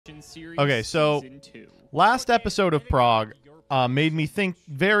Okay, so last episode of Prague made me think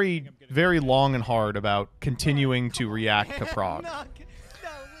very, very long and hard about continuing to react to Prague.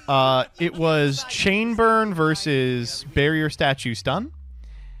 It was Chainburn versus Barrier Statue Stun,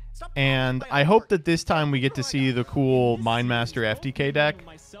 and I hope that this time we get to see the cool Mindmaster FDK deck,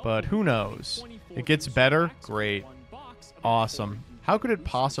 but who knows? It gets better? Great. Awesome. How could it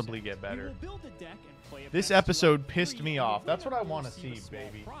possibly get better? This episode pissed me off. That's what I want to see,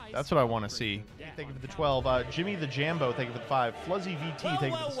 baby. That's what I want to see. Thank you for the 12. Jimmy the Jambo, thank you for the 5. Fluzzy VT,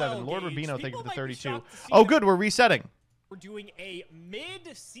 thank you for the 7. Lord Rubino, thank you for the 32. Oh, good, we're resetting. We're doing a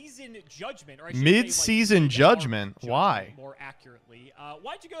mid-season judgment. Mid-season judgment? Why? More accurately.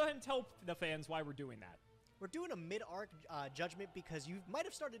 Why'd you go ahead and tell the fans why we're doing that? We're doing a mid-arc judgment because you might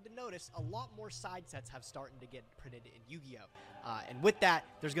have started to notice a lot more side sets have started to get printed in Yu-Gi-Oh! And with that,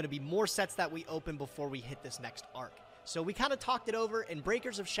 there's going to be more sets that we open before we hit this next arc. So we kind of talked it over, and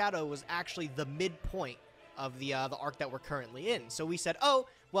Breakers of Shadow was actually the midpoint of the arc that we're currently in. So we said, oh,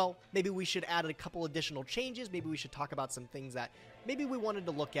 well, maybe we should add a couple additional changes. Maybe we should talk about some things that maybe we wanted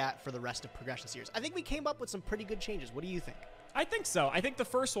to look at for the rest of Progression Series. I think we came up with some pretty good changes. What do you think? I think so. I think the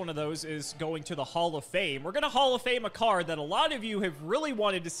first one of those is going to the Hall of Fame. We're going to Hall of Fame a card that a lot of you have really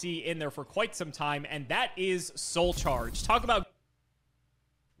wanted to see in there for quite some time, and that is Soul Charge. Talk about...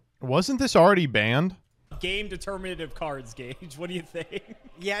 Wasn't this already banned? Game determinative cards, Gage. What do you think?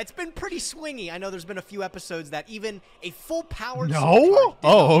 Yeah, it's been pretty swingy. I know there's been a few episodes that even a full-powered No?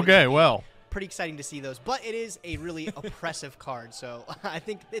 Oh, okay, well. Pretty exciting to see those, but it is a really oppressive card, so I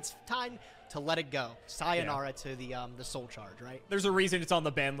think it's time to let it go. Sayonara to the Soul Charge, right? There's a reason it's on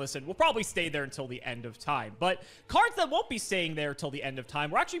the ban list, and we'll probably stay there until the end of time. But cards that won't be staying there till the end of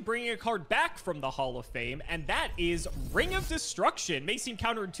time, we're actually bringing a card back from the Hall of Fame, and that is Ring of Destruction. May seem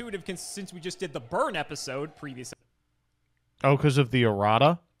counterintuitive since we just did the Burn episode previous. Oh, because of the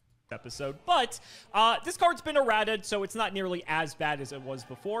errata? Episode, but this card's been errated, so it's not nearly as bad as it was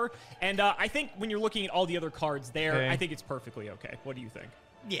before. And I think when you're looking at all the other cards there, I think it's perfectly okay. What do you think?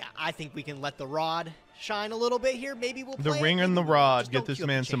 Yeah, I think we can let the rod shine a little bit here. Maybe we'll play the ring and the rod. Get this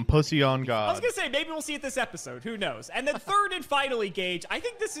man some pussy on God. I was going to say, maybe we'll see it this episode. Who knows? And then third and finally, Gage, I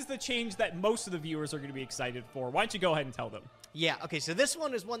think this is the change that most of the viewers are going to be excited for. Why don't you go ahead and tell them? Yeah, okay, so this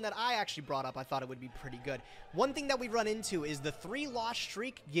one is one that I actually brought up. I thought it would be pretty good. One thing that we run into is the 3-loss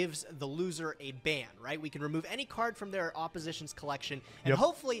streak gives the loser a ban, right? We can remove any card from their opposition's collection, and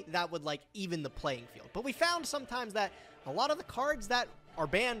hopefully that would, like, even the playing field. But we found sometimes that a lot of the cards that are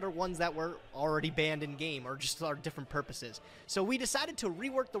banned are ones that were already banned in game or just are different purposes. So we decided to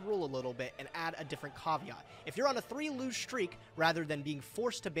rework the rule a little bit and add a different caveat. If you're on a 3-lose streak, rather than being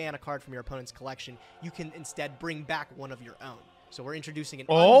forced to ban a card from your opponent's collection, you can instead bring back one of your own. So we're introducing an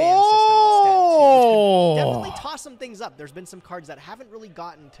unbanned system instead, too, which can definitely toss some things up. There's been some cards that haven't really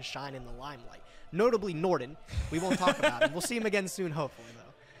gotten to shine in the limelight, notably Norden. We won't talk about him. We'll see him again soon, hopefully, though.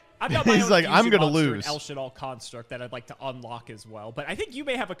 I've got my He's own like, I'm going to monster, lose. El Shaddai construct that I'd like to unlock as well. But I think you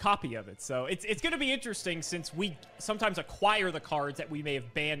may have a copy of it. So it's going to be interesting since we sometimes acquire the cards that we may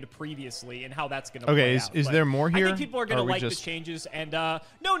have banned previously and how that's going to play out. Is there more here? I think people are going to like the changes. And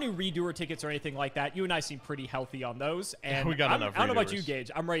no new redoer tickets or anything like that. You and I seem pretty healthy on those. And we got enough I don't know about you,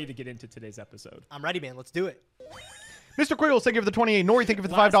 Gage. I'm ready to get into today's episode. I'm ready, man. Let's do it. Mr. Quiggles, thank you for the 28. Nori, thank you for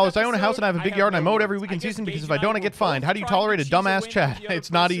the $5. I own a house and I have a big yard and I mow it every week in season because if I don't, I get fined. How do you tolerate a dumbass chat? It's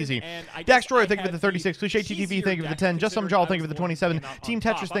not easy. Dax Troyer, thank you for the 36. Cliche TTV, thank you for the 10. Just Some Jaw, thank you for the 27. Team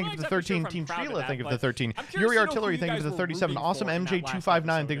Tetris, thank you for the 13. Team Trila, thank you for the 13. Yuri Artillery, thank you for the 37. Awesome MJ259,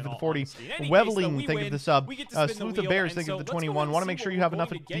 thank you for the 40. Weveling, thank you for the sub. Sleuth of Bears, thank you for the 21. Want to make sure you have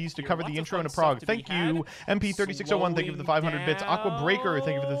enough of these to cover the intro into Prague. Thank you. MP3601, thank you for the 500 bits. Aqua Breaker,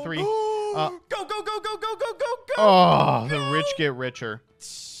 thank you for the 3. Go, go, go, go, go, go, go, go! Oh, the rich get richer.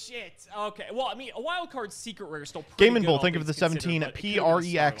 Shit. Okay. Well, I mean, a wild card secret rare is still pretty Game and good, Bull, thank you for the 17.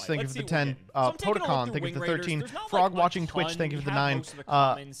 PREX, thank you for the 10. Potacon, thank you for the 13. Frog Watching Twitch, thank you for the 9.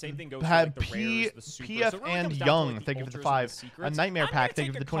 PF and Young, thank you for the 5. Nightmare Pack, thank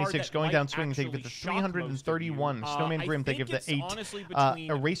you for the 26. Going Down Swinging, thank you for the 331. Snowman Grim, thank you for the 8.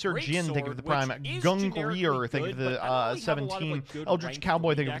 Eraser Jin, thank you for the Prime. Gungrier, thank you for the 17. Eldritch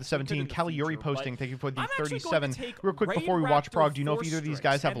Cowboy, thank you for the 17. Kaliuri Posting, thank you for the 37. Real quick before we watch Prague, do you know if either of these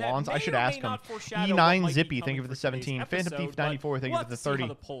guys have lawns? I should ask him. E9 Zippy, thank you for the 17. Phantom Thief 94, thank you for the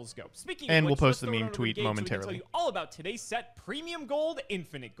 30. And we'll post the meme tweet momentarily. Tell you all about today's set: Premium Gold,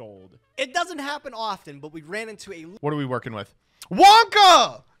 Infinite Gold. It doesn't happen often, but we ran into a... What are we working with?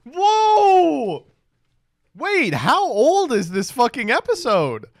 Wonka! Whoa! Wait, how old is this fucking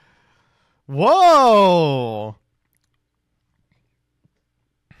episode? Whoa!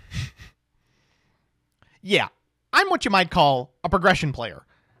 Yeah, I'm what you might call a progression player.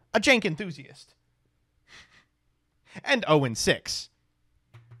 a jank enthusiast. And 0-6.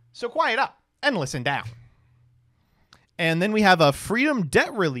 So quiet up and listen down. And then we have a Freedom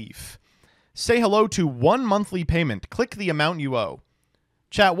Debt Relief. Say hello to 1 monthly payment. Click the amount you owe.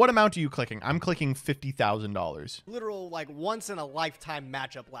 Chat, what amount are you clicking? I'm clicking $50,000. Literal, like, once-in-a-lifetime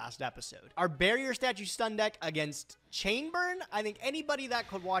matchup last episode. Our Barrier Statue Stun deck against Chainburn? I think anybody that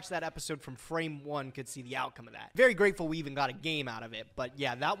could watch that episode from frame 1 could see the outcome of that. Very grateful we even got a game out of it. But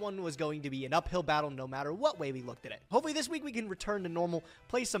yeah, that one was going to be an uphill battle no matter what way we looked at it. Hopefully this week we can return to normal,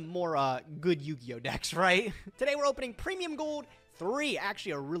 play some more good Yu-Gi-Oh decks, right? Today we're opening Premium Gold 3.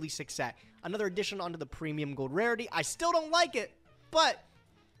 Actually, a really sick set. Another addition onto the Premium Gold rarity. I still don't like it, but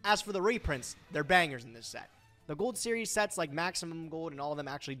as for the reprints, they're bangers in this set. The Gold Series sets like Maximum Gold and all of them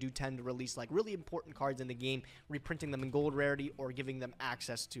actually do tend to release like really important cards in the game, reprinting them in Gold rarity or giving them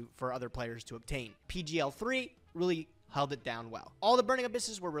access to for other players to obtain. PGL 3 really held it down well. All the Burning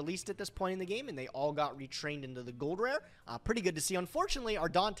Abysses were released at this point in the game, and they all got retrained into the Gold Rare. Pretty good to see. Unfortunately, our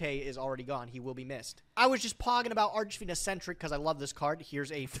Dante is already gone. He will be missed. I was just pogging about Archfiend Eccentric because I love this card.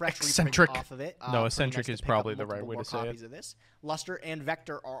 Here's a fresh reprint off of it. No, Eccentric is probably the right way to say it. Of this. Luster and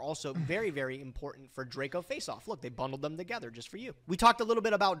Vector are also very, very important for Draco Face-Off. Look, they bundled them together just for you. We talked a little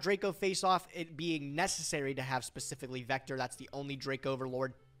bit about Draco Face-Off, it being necessary to have specifically Vector. That's the only Draco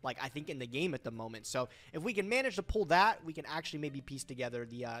Overlord, like, I think in the game at the moment. So if we can manage to pull that, we can actually maybe piece together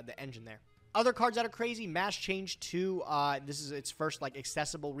the engine there. Other cards that are crazy, Mass Change 2. This is its first, like,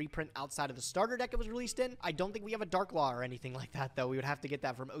 accessible reprint outside of the starter deck it was released in. I don't think we have a Dark Law or anything like that, though. We would have to get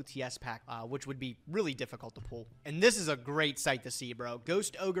that from OTS pack, which would be really difficult to pull. And this is a great sight to see, bro.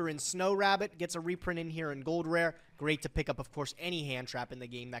 Ghost Ogre and Snow Rabbit gets a reprint in here in Gold Rare. Great to pick up, of course, any hand trap in the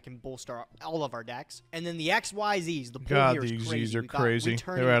game that can bolster all of our decks. And then the XYZs, the pull here is crazy. These are crazy.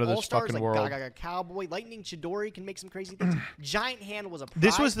 They're out of this fucking like world. Gaga Cowboy, Lightning Chidori can make some crazy things. Giant Hand was a prize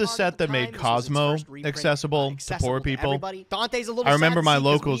This was the card set at the that made time. Cosmo This was its first reprint, accessible to poor people. everybody. Dante's a little I remember sad my to see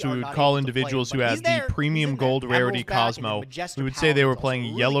 'cause locals we who are would not call able to play individuals him, who but had he's there. the premium He's in there. gold rarity Admiral's back, and Cosmo. then Majestic We would say they Paladin were is also playing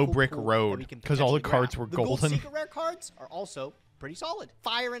really Yellow cool Brick pool that Road we can because all the potentially cards grab. were The Gold golden. Secret Rare cards are also pretty solid.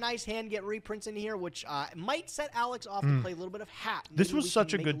 Fire and Ice Hand get reprints in here, which might set Alex off to play a little bit of Hat. This Maybe was we such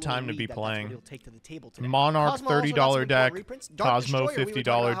can a make good little time to read be that playing. That's what he'll take to the table today. Monarch Cosmo also got some $30 important deck, reprints. Dark Cosmo Destroyer, we were talking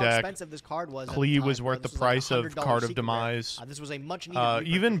 $50 about how deck. expensive this card was at Klee the was time. worth This the was like a price of $100 Card of secret Demise. rare. This was a much needed reprint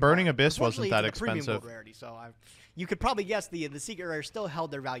Even for the Burning card. Abyss wasn't that Unfortunately, it's a premium expensive. gold rarity, so you could probably guess the secret rare still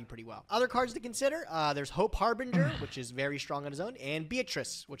held their value pretty well. Other cards to consider, there's Hope Harbinger, which is very strong on his own, and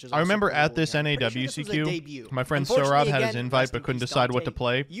Beatrice, which is I also remember pretty at cool this here. I'm pretty sure this was a NAWCQ, debut. my friend Unfortunately, Sorab had his again, invite rest but in couldn't peace, decide what to Dante.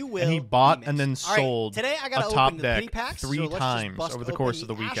 play, You and he will bought be and then missed. All right, sold today I gotta a open top the deck mini packs, 3 so let's just times bust over the open course of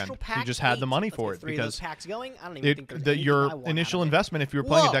the Astral weekend. He Pack just had the 8. money Let's for get it 3 of those because packs going. I don't even think there's anything I your want initial out of it. investment, if you were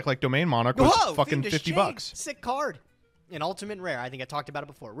playing a Whoa. deck like Domain Monarch, was Whoa, fucking Fiendish $50 Chain. bucks. Sick card. An ultimate rare. I think I talked about it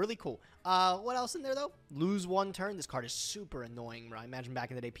before. Really cool. What else in there, though? Lose 1 turn. This card is super annoying, bro. I imagine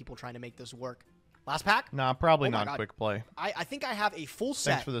back in the day people trying to make this work. Last pack? Nah, probably Oh my not God. quick play. I think I have a full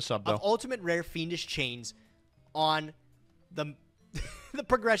set Thanks for the sub, of though. ultimate rare Fiendish Chains on the the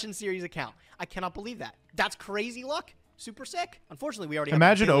Progression Series account. I cannot believe that. That's crazy luck. Super sick. Unfortunately, we already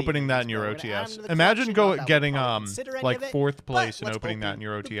Imagine have a billion opening of that these, in your bro. We're gonna add OTS. them to the Imagine collection. Not that getting we'll probably consider any like of it, 4th but place and let's opening that in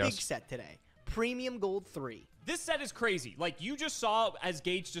your open the big OTS. set today. Premium Gold 3. This set is crazy. Like you just saw, as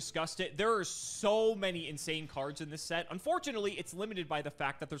Gage discussed it, there are so many insane cards in this set. Unfortunately, it's limited by the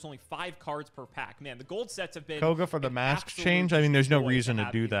fact that there's only 5 cards per pack. Man, the gold sets have been Koga for the an mask absolute change? I mean, there's no joy reason to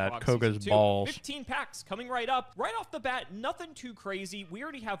have do in that. Prog Koga's Season 2. balls. 15 packs coming right up. Right off the bat, nothing too crazy. We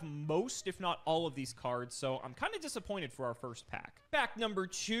already have most, if not all of these cards, so I'm kind of disappointed for our first pack. Pack number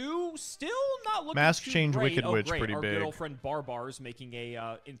 2, still not looking Mask too change great. Wicked Oh, Witch, great. pretty Our big. good old friend Barbar's making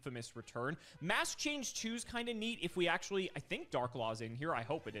a infamous return. Mask change 2 is kind of neat if we actually, I think Dark Law's in here. I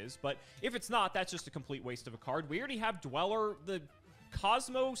hope it is. But if it's not, that's just a complete waste of a card. We already have Dweller. The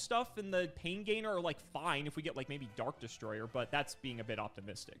Cosmo stuff and the Pain Gainer are like fine if we get like maybe Dark Destroyer, but that's being a bit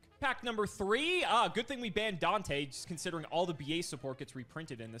optimistic. Pack number 3. Good thing we banned Dante, just considering all the BA support gets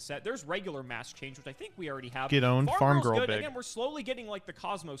reprinted in the set. There's regular Mask Change, which I think we already have. Get owned. Farm Girl's Girl good. big. Again, we're slowly getting like the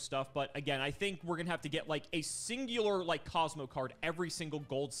Cosmo stuff, but again, I think we're gonna have to get like a singular like Cosmo card every single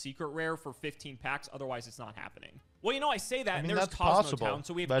gold secret rare for 15 packs. Otherwise, it's not happening. Well, you know, I say that, I and mean, there's that's Cosmo possible. Town,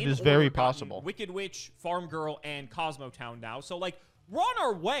 so we have That in is order very gotten possible. Wicked Witch, Farm Girl, and Cosmo Town now. So like, we're on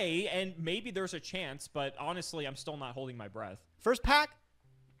our way, and maybe there's a chance, but honestly, I'm still not holding my breath. First pack,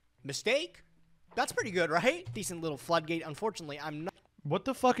 Mistake. That's pretty good, right? Decent little floodgate. Unfortunately, I'm not. What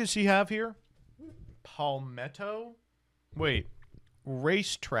the fuck does he have here? Palmetto? Wait.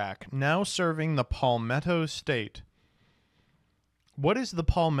 Racetrack. Now serving the Palmetto State. What is the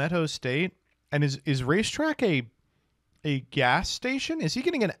Palmetto State? And is Racetrack a a gas station? Is he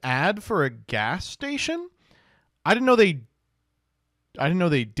getting an ad for a gas station? I didn't know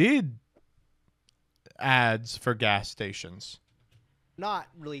they did ads for gas stations. Not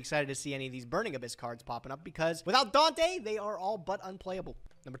really excited to see any of these Burning Abyss cards popping up because without Dante, they are all but unplayable.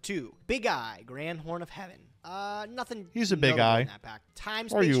 Number 2, Big Eye, Grand Horn of Heaven. Nothing. He's a big eye. In that pack. Time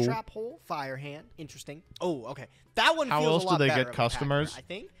Space Trap Hole, Fire Hand. Interesting. Oh, okay. That one feels a lot better. How else do they get customers? I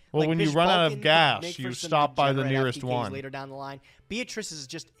think. Well, like when you run out of gas, you stop by the nearest one. Later down the line. Beatrice is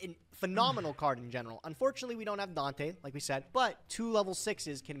just a phenomenal card in general. Unfortunately, we don't have Dante, like we said, but 2 level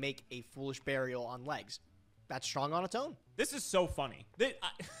 6s can make a Foolish Burial on legs. That's strong on its own. This is so funny.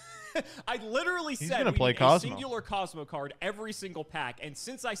 I literally said we need a singular Cosmo card every single pack, and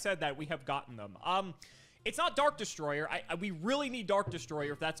since I said that, we have gotten them. It's not Dark Destroyer. We really need Dark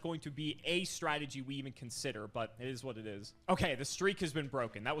Destroyer if that's going to be a strategy we even consider, but it is what it is. Okay, the streak has been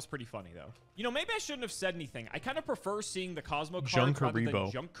broken. That was pretty funny, though. You know, maybe I shouldn't have said anything. I kind of prefer seeing the Cosmo cards rather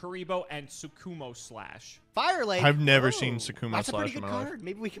than Junk Karibo and Tsukumo Slash. Fire Lake. I've never seen Tsukumo That's Slash a pretty good card.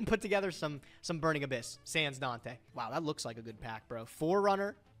 Maybe we can put together some Burning Abyss. Sans Dante. Wow, that looks like a good pack, bro.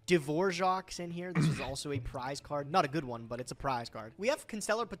 Forerunner. Dvorak's in here. This is also a prize card. Not a good one, but it's a prize card. We have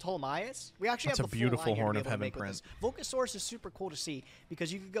Constellar Ptolemaeus. We actually have the beautiful full Horn of Heaven print. Volcasaurus is super cool to see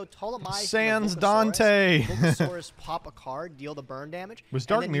because you could go Ptolemaeus. Sans Dante. Volcasaurus pop a card, deal the burn damage. Was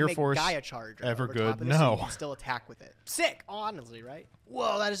Dark Mirror Force ever good? No. So you can still attack with it. Sick, honestly, right?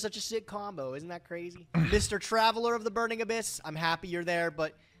 Whoa, that is such a sick combo. Isn't that crazy? Mr. Traveler of the Burning Abyss. I'm happy you're there,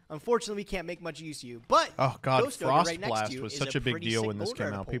 but unfortunately, we can't make much use of you. But oh god, Ghost Frost right Blast was such a big deal when this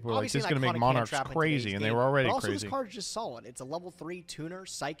came out. People were like, "This is going to make Monarchs crazy," and they were already but also crazy. This card is just solid. It's a level 3 tuner,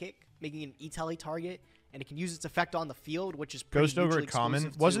 psychic, making an E-Tele target, and it can use its effect on the field, which is pretty Ghost Ogre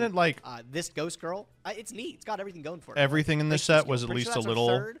common. Wasn't it like this Ghost Girl? It's neat. It's got everything going for it. Everything in this set was at least a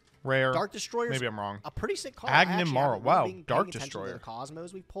little rare. Dark Destroyer. Maybe I'm wrong. A pretty sick card. Agnim Mara. Wow, Dark Destroyer. The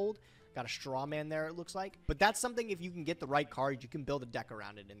Cosmos we've pulled. Got a straw man there, it looks like. But that's something, if you can get the right card, you can build a deck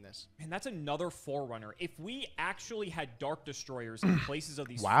around it in this. And that's another Forerunner. If we actually had Dark Destroyers in places of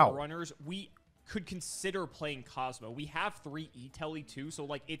these Forerunners, we could consider playing Cosmo. We have 3 E-Tele too, so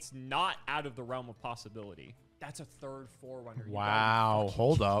like it's not out of the realm of possibility. That's a 3rd Forerunner. Wow,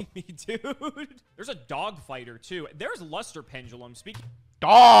 hold up. Me, dude. There's a Dog Fighter too. There's Luster Pendulum.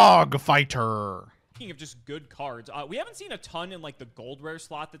 Dog Fighter. Of just good cards. We haven't seen a ton in like the gold rare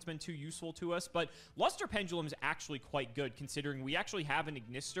slot that's been too useful to us, but Luster Pendulum is actually quite good considering we actually have an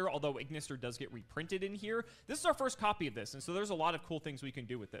Ignister, although Ignister does get reprinted in here. This is our first copy of this, and so there's a lot of cool things we can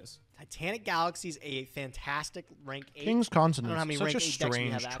do with this. Titanic Galaxy is a fantastic rank 8. King's Consonance. I don't know how many Such rank a 8 decks we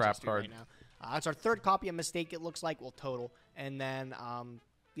have strange trap card. right now. It's our 3rd copy of Mistake, it looks like, well, total. And then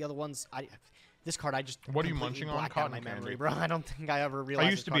the other ones, this card, I just what are you munching on? Cotton my candy, memory, bro. I don't think I ever realized.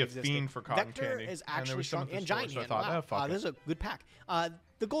 I used to be a fiend for cotton Vector candy. is actually strong, and Giant Hand. Wow, this is a good pack.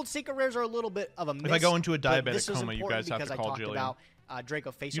 The gold secret rares are a little bit of a miss. If I go into a diabetic coma, you guys have to call Jillian. About,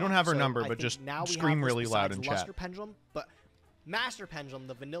 Draco Face. You don't have her number, but just scream really loud in chat. Luster Pendulum, but Master Pendulum,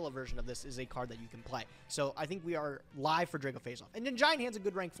 the vanilla version of this, is a card that you can play. So I think we are live for Draco Face Off, and then Giant Hand's a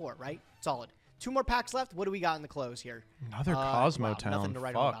good rank 4, right? Solid. 2 more packs left. What do we got in the close here? Another Cosmo Town. Nothing to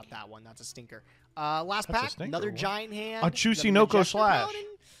write about that one. That's a stinker. Last pack. Another Giant Hand. A Chusinoko Slash. Paladin.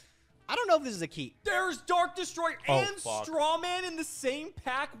 I don't know if this is a key. There's Dark Destroyer and Strawman in the same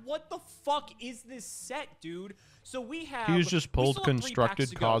pack. What the fuck is this set, dude? So we have... He's just pulled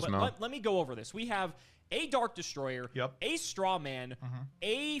constructed Cosmo. Let me go over this. We have a Dark Destroyer, a Strawman,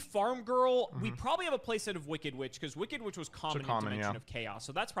 a Farm Girl. We probably have a playset of Wicked Witch, because Wicked Witch was common in Dimension of Chaos,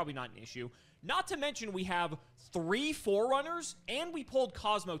 so that's probably not an issue. Not to mention we have 3 Forerunners, and we pulled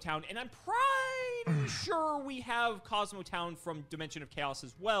Cosmo Town, and I'm pretty sure we have Cosmo Town from Dimension of Chaos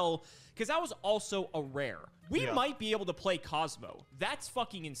as well, because that was also a rare. We might be able to play Cosmo. That's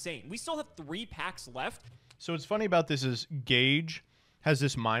fucking insane. We still have 3 packs left. So what's funny about this is Gage has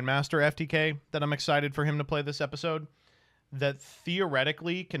this Mind Master FTK that I'm excited for him to play this episode that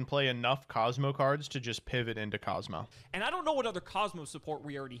theoretically can play enough Cosmo cards to just pivot into Cosmo. And I don't know what other Cosmo support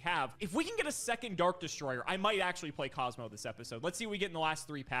we already have. If we can get a second Dark Destroyer, I might actually play Cosmo this episode. Let's see what we get in the last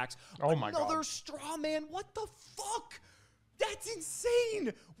 3 packs. Oh my god. Another Strawman. What the fuck? That's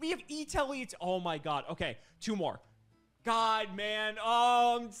insane. We have E-Tele. Oh my god. Okay, 2 more. God, man.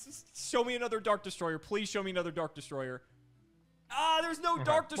 Show me another Dark Destroyer. Please show me another Dark Destroyer. There's no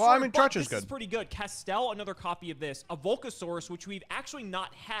Dark Destroyer. Well, I mean, Trunch this is good. is pretty good. Castel, another copy of this. A Volcasaurus, which we've actually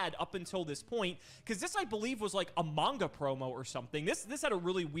not had up until this point, because this, I believe, was like a manga promo or something. This had a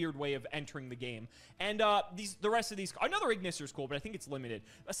really weird way of entering the game. And the rest of these, another Igniser's cool, but I think it's limited.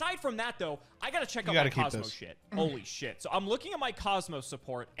 Aside from that, though, I gotta check out my Cosmo shit. Holy shit! So I'm looking at my Cosmo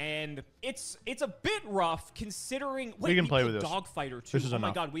support, and it's a bit rough considering. Wait, we can play with this. Dogfighter too. This is oh my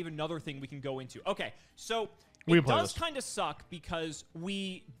enough. god, we have another thing we can go into. Okay, so. It does kind of suck because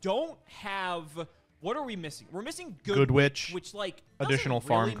we don't have... What are we missing? We're missing Good Witch, which, like, additional really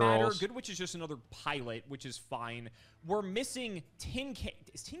farm matter. girls. Good Witch is just another pilot, which is fine. We're missing Tin Can.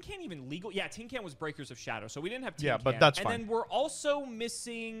 Is Tin Can even legal? Yeah, Tin Can was Breakers of Shadow, so we didn't have Tin Can. Yeah, but that's fine. And then we're also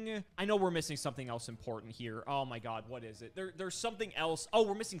missing... I know we're missing something else important here. Oh, my God, what is it? There's something else. Oh,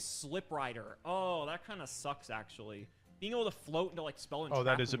 we're missing Slip Rider. Oh, that kind of sucks, actually. Being able to float into, like, spell and trap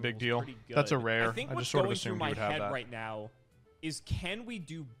that is a big deal. pretty good. That's a rare. I think I what's just sort of going through assumed my you would have head that. right now is, can we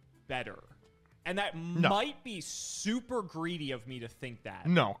do better? And that might be super greedy of me to think that.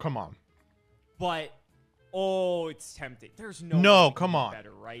 No, come on. But, oh, it's tempting. There's no No, way we come can do on.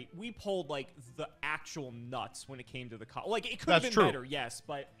 better, right? We pulled, like, the actual nuts when it came to the... Like, it could have been true. better, yes,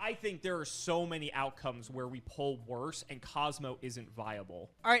 but I think there are so many outcomes where we pull worse, and Cosmo isn't viable.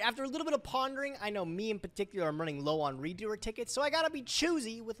 All right, after a little bit of pondering, I know me in particular, I'm running low on redoer tickets, so I gotta be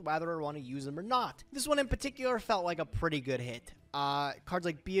choosy with whether I want to use them or not. This one in particular felt like a pretty good hit. Cards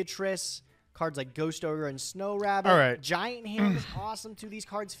like Beatrice, cards like Ghost Ogre and Snow Rabbit. All right. Giant Hand is awesome too. These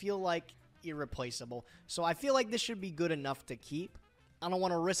cards feel like irreplaceable. So I feel like this should be good enough to keep. I don't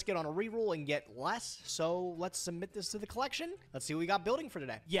want to risk it on a reroll and get less, so let's submit this to the collection. Let's see what we got building for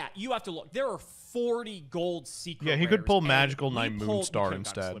today. Yeah, you have to look. There are 40 gold secret Yeah, he could rares, pull and Magical we Night pulled- Moonstar we could've gotten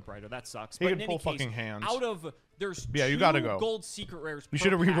instead. Slip Rider. That sucks. He But could in pull any case, fucking hands. out of... There's Yeah, you 2 gotta go. gold secret rares. You per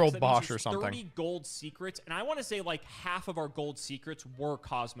should have pack. rerolled That means Bosch there's or something. 30 gold secrets, and I want to say like half of our gold secrets were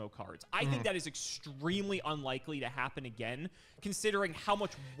Cosmo cards. I think that is extremely unlikely to happen again, considering how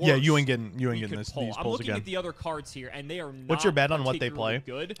much worse. Yeah, you ain't getting we could these pull. I'm pulls looking again. at the other cards here, and they are not. What's your bet on what they play?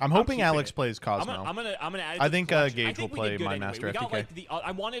 particularly Good. I'm hoping keeping Alex it. plays Cosmo. I'm gonna add it to I the think collection. Gage I think will we play did good my anyway. Master We got, FTK. like, I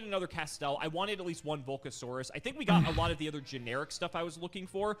wanted another Castel. I wanted at least one Volcasaurus. I think we got a lot of the other generic stuff I was looking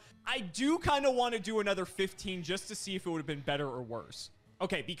for. I do kind of want to do another 15 just to see if it would have been better or worse.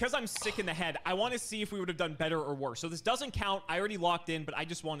 Okay, because I'm sick in the head, I want to see if we would have done better or worse. So this doesn't count. I already locked in, but I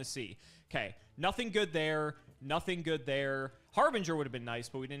just want to see. Okay, nothing good there. Nothing good there. Harbinger would have been nice,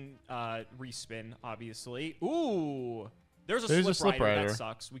 but we didn't respin, obviously. Ooh, there's a slip rider. That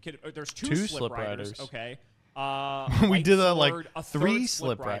sucks. We could. There's two slip riders. Okay. We did Sword, a third 3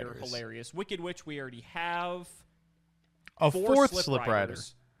 slip slip rider. riders. Hilarious. Wicked Witch we already have. A 4 4th slip slip rider.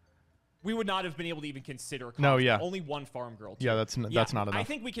 riders. We would not have been able to even consider Cosmo. No, yeah. Only one farm girl. Too. Yeah, that's not enough. I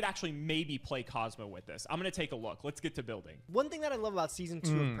think we could actually maybe play Cosmo with this. I'm going to take a look. Let's get to building. One thing that I love about Season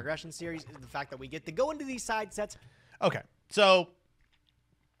 2 of Progression Series is the fact that we get to go into these side sets. Okay, so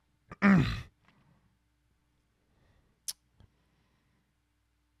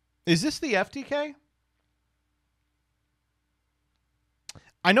is this the FTK?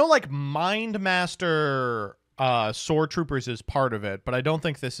 I know, like, Mind Master Sword Troopers is part of it, but I don't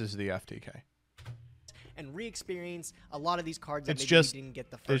think this is the FTK. And re-experience a lot of these cards that It's maybe just- we didn't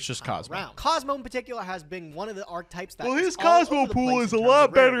get the first it's just time Cosmo. around. Cosmo in particular has been one of the archetypes that Well, is his all Cosmo over the pool place is in a terms lot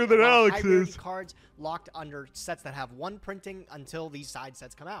of rarity. better than A lot of Alex's. high-rarity cards locked under sets that have one printing until these side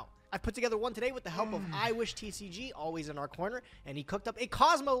sets come out. I put together one today with the help of I Wish TCG, always in our corner, and he cooked up a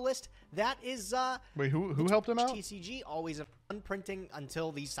Cosmo list that is Wait, who helped him out? TCG, always unprinting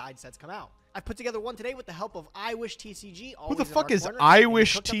until these side sets come out. I put together one today with the help of I Wish TCG. Always the in fuck our is corner, I and he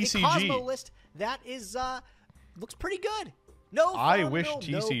Wish cooked up a TCG? Cosmo list that is looks pretty good. No I fun, Wish no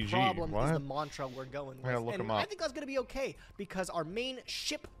TCG. problem is What? the mantra we're going with. I gotta look and him up. I think that's going to be okay because our main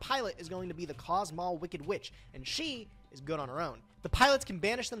ship pilot is going to be the Cosmo Wicked Witch, and she is good on her own. The pilots can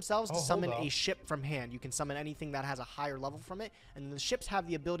banish themselves to hold summon up. a ship from hand. You can summon anything that has a higher level from it, and the ships have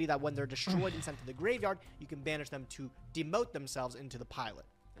the ability that when they're destroyed and sent to the graveyard, you can banish them to demote themselves into the pilot.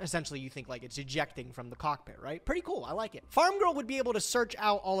 Essentially, you think like it's ejecting from the cockpit, right? Pretty cool. I like it. Farm Girl would be able to search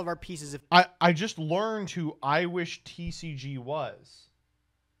out all of our pieces if I just learned who I Wish TCG was.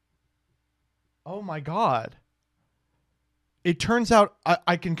 Oh my god. It turns out,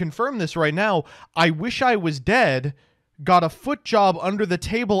 I can confirm this right now, I Wish I Was Dead got a foot job under the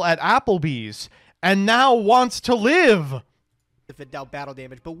table at Applebee's and now wants to live. it dealt battle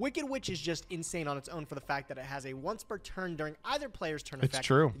damage. But Wicked Witch is just insane on its own for the fact that it has a once per turn during either player's turn effect. It's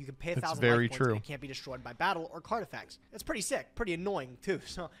true. You can pay It's 1,000 very life points true. and it can't be destroyed by battle or card effects. It's pretty sick, pretty annoying too.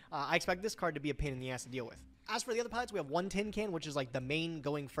 So I expect this card to be a pain in the ass to deal with. As for the other pilots, we have one tin can, which is like the main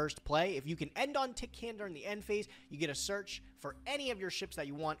going first play. If you can end on tin can during the end phase, you get a search for any of your ships that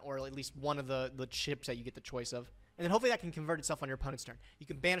you want, or at least one of the ships that you get the choice of. And then hopefully that can convert itself on your opponent's turn. You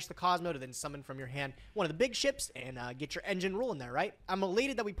can banish the Cosmo to then summon from your hand one of the big ships and get your engine rolling there, right? I'm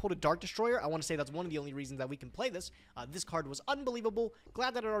elated that we pulled a Dark Destroyer. I want to say that's one of the only reasons that we can play this. This card was unbelievable.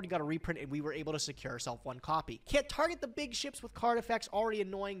 Glad that it already got a reprint and we were able to secure ourselves one copy. Can't target the big ships with card effects, already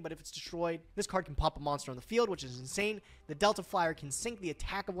annoying, but if it's destroyed, this card can pop a monster on the field, which is insane. The Delta Flyer can sink the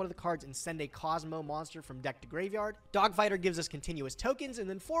attack of one of the cards and send a Cosmo monster from deck to graveyard. Dogfighter gives us continuous tokens, and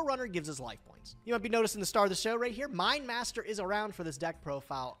then Forerunner gives us life points. You might be noticing the star of the show right here. Mind Master is around for this deck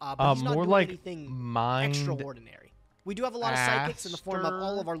profile, but he's not more doing like anything Mind extraordinary. We do have a lot of psychics in the form of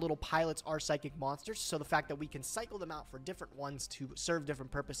all of our little pilots are psychic monsters, so the fact that we can cycle them out for different ones to serve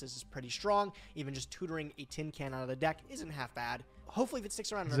different purposes is pretty strong. Even just tutoring a tin can out of the deck isn't half bad. Hopefully if it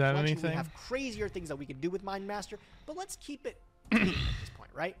sticks around in our collection, we have crazier things that we can do with Mind Master, but let's keep it at this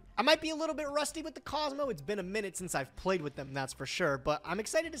point, right? I might be a little bit rusty with the Cosmo. It's been a minute since I've played with them, that's for sure, but I'm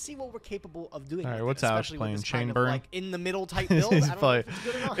excited to see what we're capable of doing. All right, what's Alex playing? Chain Burn? Like in the middle type build. I don't know if it's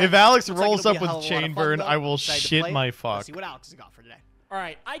good or not. If Alex Looks like rolls it'll be up a hell with of a lot of Chain fun, Burn, though. I will Excited to shit play. my fuck. Let's see what Alex has got for today. All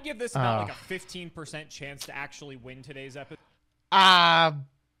right, I give this about like a 15% chance to actually win today's episode.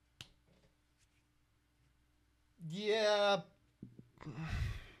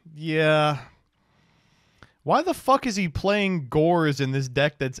 Yeah. Why the fuck is he playing Gores in this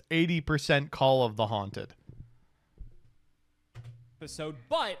deck that's 80% Call of the Haunted?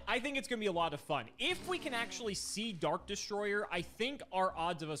 But I think it's going to be a lot of fun. If we can actually see Dark Destroyer, I think our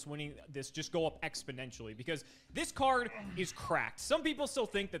odds of us winning this just go up exponentially because this card is cracked. Some people still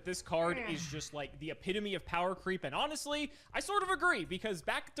think that this card is just like the epitome of power creep, and honestly, I sort of agree because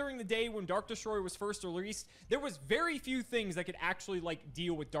back during the day when Dark Destroyer was first released, there was very few things that could actually like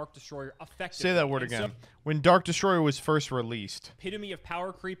deal with Dark Destroyer effectively. Say that word again. So, when Dark Destroyer was first released. Epitome of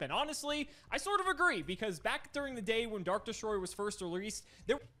power creep, and honestly, I sort of agree because back during the day when Dark Destroyer was first released,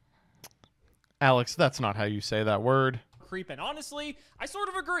 Alex, that's not how you say that word. Creep, and honestly, I sort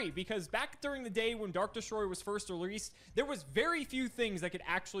of agree because back during the day when Dark Destroyer was first released, there was very few things that could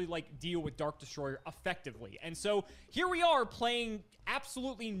actually like deal with Dark Destroyer effectively. And so here we are playing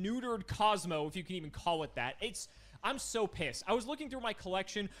absolutely neutered Cosmo, if you can even call it that. I'm so pissed. I was looking through my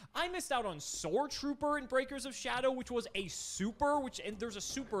collection. I missed out on Sword Trooper in Breakers of Shadow, which was a super, and there's a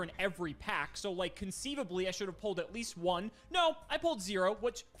super in every pack. So, like, conceivably, I should have pulled at least one. No, I pulled 0,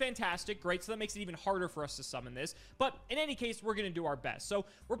 which, fantastic, great. So that makes it even harder for us to summon this. But in any case, we're going to do our best. So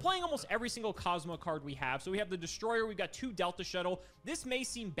we're playing almost every single Cosmo card we have. So we have the Destroyer. We've got 2 Delta Shuttle. This may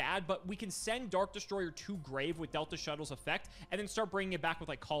seem bad, but we can send Dark Destroyer to grave with Delta Shuttle's effect and then start bringing it back with,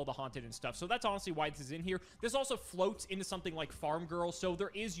 like, Call of the Haunted and stuff. So that's honestly why this is in here. This also floats into something like Farm Girl, so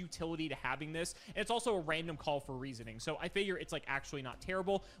there is utility to having this, and it's also a random call for reasoning, so I figure it's like actually not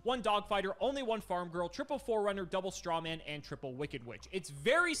terrible. 1 Dogfighter, only 1 Farm Girl, triple Forerunner, double Strawman, and triple Wicked Witch. It's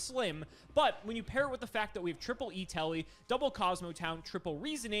very slim, but when you pair it with the fact that we have triple E-Telly, double Cosmo Town, triple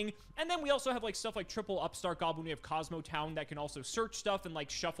Reasoning, and then we also have like stuff like triple Upstart Goblin. We have Cosmo Town that can also search stuff and like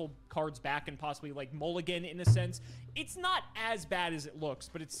shuffle cards back and possibly like mulligan in a sense. It's not as bad as it looks,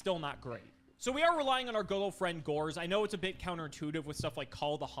 but it's still not great. So we are relying on our good old friend Gores. I know it's a bit counterintuitive with stuff like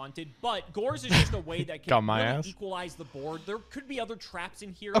Call of the Haunted, but Gores is just a way that can really equalize the board. There could be other traps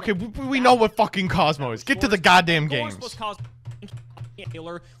in here. Okay, we know what fucking Cosmo is. Get to the goddamn games. We've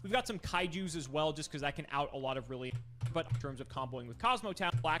got some Kaijus as well, just because that can out a lot of really... But in terms of comboing with Cosmo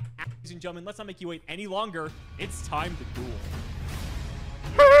Town, Black, ladies and gentlemen, let's not make you wait any longer. It's time to duel.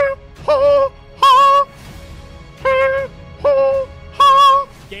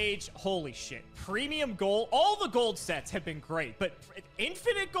 Gage, holy shit. Premium gold, all the gold sets have been great, but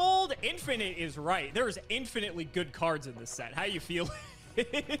infinite gold, infinite is right. There's infinitely good cards in this set. How you feel?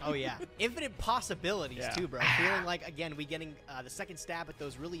 Oh, yeah. Infinite possibilities, too, bro. Feeling like, again, we getting the second stab at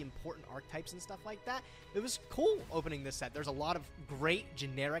those really important archetypes and stuff like that. It was cool opening this set. There's a lot of great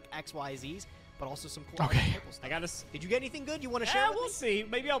generic XYZs, but also some cool purple stuff. Did you get anything good you want to share with me? We'll see.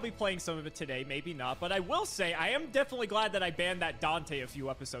 Maybe I'll be playing some of it today, maybe not. But I will say I am definitely glad that I banned that Dante a few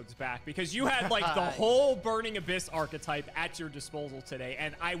episodes back because you had like the whole Burning Abyss archetype at your disposal today.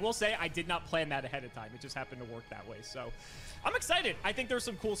 And I will say I did not plan that ahead of time. It just happened to work that way. So I'm excited. I think there's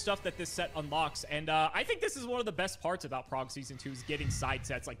some cool stuff that this set unlocks. And I think this is one of the best parts about Prog Season 2 is getting side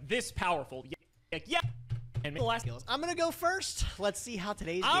sets like this powerful. And the last I'm gonna go first. Let's see how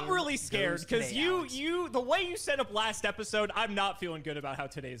today's I'm really scared because the way you set up last episode, I'm not feeling good about how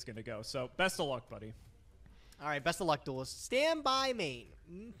today is gonna go. So best of luck, buddy. All right, best of luck, duelist. Stand by main.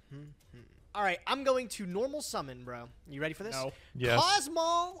 All right, I'm going to normal summon, bro. You ready for this? No. Yes.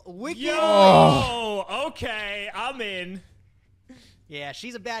 Cosmo Wicked. Yo! Okay, I'm in. Yeah,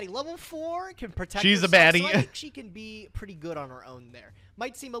 she's a baddie. Level 4 can protect She's a herself, baddie. so I think she can be pretty good on her own there.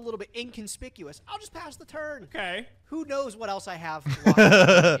 Might seem a little bit inconspicuous. I'll just pass the turn. Okay. Who knows what else I have locked up in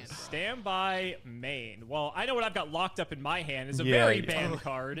my hand, bro. Standby main. Well, I know what I've got locked up in my hand is a Yeah, very you- banned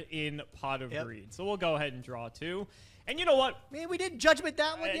card in Pot of Yep. Greed. So we'll go ahead and draw 2. And you know what? Man, we didn't judgment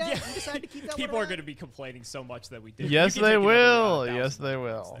that one yet. Yeah. We decided to keep that People one are going around. to be complaining so much that we did. Yes, You can they take another, will. 1,000 Yes, they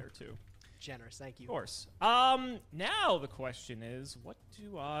points will. There too. Generous, thank you. Of course. Now the question is, what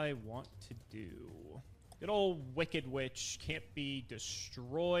do I want to do? Good old Wicked Witch can't be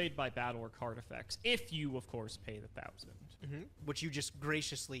destroyed by battle or card effects, if you, of course, pay the 1,000. Which you just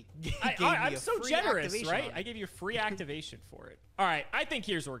graciously gave me I'm a so free generous, activation right? on. I gave you a free activation for it. All right, I think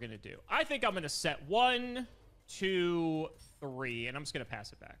here's what we're going to do. I think I'm going to set 1, 2, 3, and I'm just going to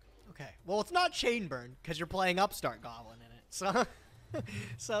pass it back. Okay. Well, it's not Chain Burn because you're playing Upstart Goblin in it. So,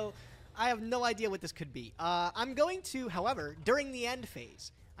 so I have no idea what this could be. I'm going to, however, during the end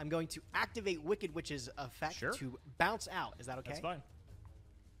phase, I'm going to activate Wicked Witch's effect Sure. to bounce out. Is that okay? That's fine.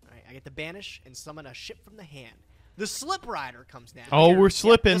 All right. I get to banish and summon a ship from the hand. The Slip Rider comes down. Oh, we're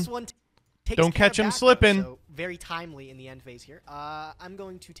slipping. This one takes Don't care catch of him back row, slipping. So very timely in the end phase here. I'm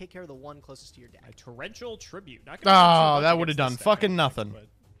going to take care of the one closest to your deck. A torrential tribute. Not Oh, gonna do too that much would have against done this deck, fucking I think, nothing. but-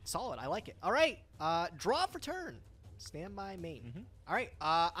 Solid. I like it. All right. Draw for turn. Standby main. All right.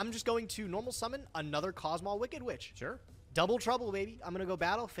 I'm just going to normal summon another Cosmo Wicked Witch. Sure. Double trouble, baby. I'm going to go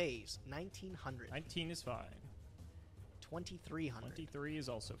battle phase. 1900. 19 is fine. 2300. 23 is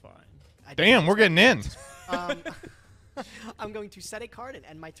also fine. I Damn, didn't we're getting in. I'm going to set a card and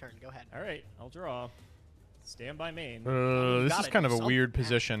end my turn. Go ahead. All right, I'll draw. Standby main. This gotta is kind do of a something. weird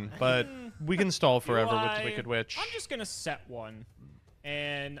position, but we can stall forever with I- Wicked Witch. I'm just gonna set 1,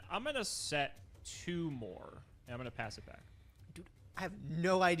 and I'm gonna set 2 more, and I'm gonna pass it back. Dude, I have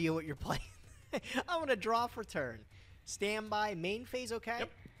no idea what you're playing. I'm going to draw for turn. Standby main phase, okay?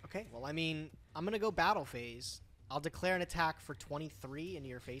 Yep. Okay. Well, I mean, I'm going to go battle phase. I'll declare an attack for 23 into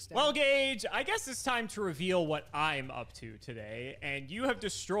your face down. Well, Gage, I guess it's time to reveal what I'm up to today, and you have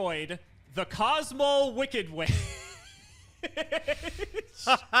destroyed the Cosmo Wicked Witch.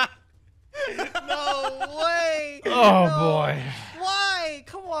 No way! Oh, No. boy. Why?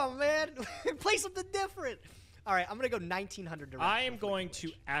 Come on, man. Play something different. All right, I'm going to go 1900 direct. I am with going Wicked to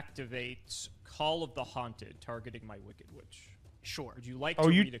Witch. activate Call of the Haunted, targeting my Wicked Witch. Sure. Would you like Oh,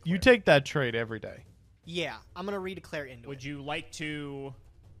 to you redeclare? take that trade every day. Yeah, I'm going to redeclare into Would it. you like to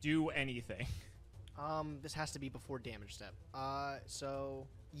do anything? This has to be before damage step. So,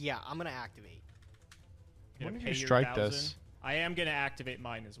 yeah, I'm going to activate. Gonna When did pay you your strike 1,000? this? I am going to activate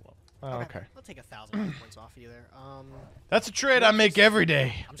mine as well. Oh, okay. I'll take 1,000 points off of you there. That's a trade I make every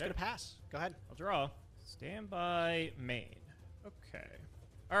day. I'm just going to pass. Go ahead. I'll draw. Standby main. Okay.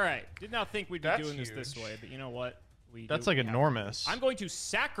 All right. Did not think we'd be That's doing this huge. way, but you know what? That's do like what we have to enormous. do. I'm going to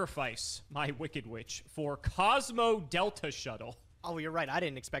sacrifice my Wicked Witch for Cosmo Delta Shuttle. Oh, you're right. I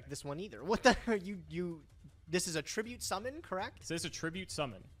didn't expect this one either. What the? This is a tribute summon, correct? This is a tribute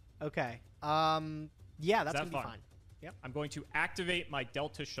summon. Okay. Yeah, that's that going to be fun? fine. Yep. I'm going to activate my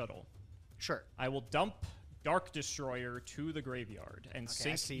Delta Shuttle. Sure. I will dump Dark Destroyer to the graveyard and Okay, I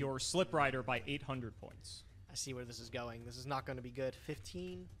sink see. your Slip Rider by 800 points. I see where this is going. This is not going to be good.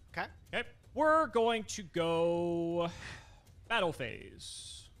 15. Okay. Okay. We're going to go battle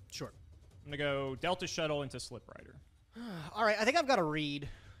phase. Sure. I'm going to go Delta Shuttle into Slip Rider. All right. I think I've got a read,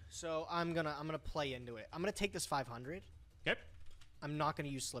 so I'm gonna play into it. I'm gonna take this 500. Okay. I'm not gonna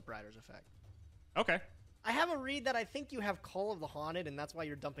use Slip Rider's effect. Okay. I have a read that I think you have Call of the Haunted, and that's why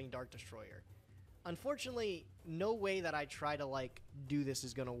you're dumping Dark Destroyer. Unfortunately, no way that I try to like do this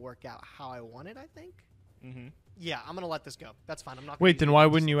is gonna work out how I want it. I think. Mm-hmm. Yeah, I'm gonna let this go. That's fine. I'm not. Gonna Wait, use then it. why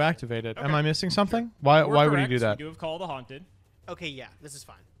wouldn't you activate it? Am Okay. I missing something? Why would you do that? We do have Call of the Haunted. Okay, yeah, this is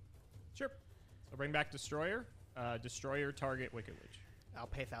fine. Sure. I'll bring back Destroyer. Destroyer target Wicked Witch. I'll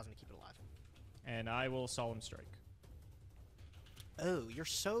pay 1,000 to keep it alive. And I will Solemn Strike. Oh, you're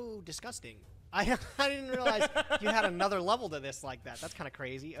so disgusting. I didn't realize you had another level to this like that. That's kind of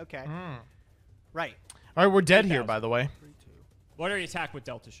crazy. Okay. Right. All right, we're dead 3,000. here, by the way. What are you attack with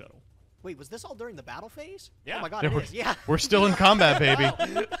Delta Shuttle? Wait, was this all during the battle phase? Yeah. Oh my god, Yeah, it we're- is. Yeah. We're still in combat,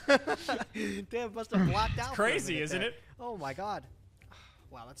 baby. Damn, must have blacked out. for a Crazy, minute isn't there. it? Oh my god.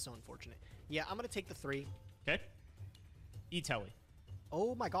 Wow, that's so unfortunate. Yeah, I'm gonna take the 3. Okay. E-Telly.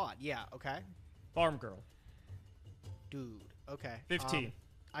 Oh my god. Yeah. Okay. Farm Girl. Dude. Okay. 15.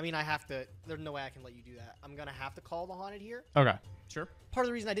 I mean, I have to. There's no way I can let you do that. I'm gonna have to call the haunted here. Okay. Sure. Part of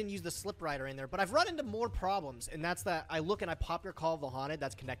the reason I didn't use the Slip Rider in there, but I've run into more problems, and that's that I look and I pop your Call of the Haunted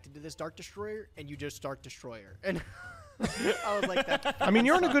that's connected to this Dark Destroyer, and you just start Destroyer. And I was like, that. I mean,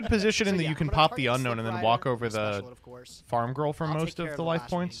 you're in a good position in that you can I'm gonna pop the target unknown Slip and then Rider, walk over special the it, of course. farm girl for I'll take most care of the last life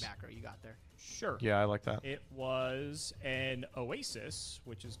points. remaining back row you got there. Sure. Yeah, I like that. It was an Oasis,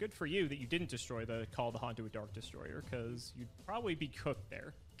 which is good for you that you didn't destroy the Call of the Haunted with Dark Destroyer, because you'd probably be cooked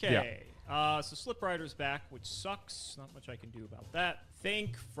there. Okay. So Slip Rider's back, which sucks. Not much I can do about that.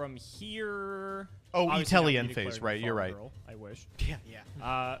 Think from here... Oh, obviously not Italian redeclaring phase, the right, you're Farm right. Girl, I wish.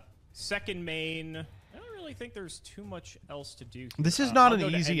 Yeah. Second main... I don't really think there's too much else to do here. This is not I'll an go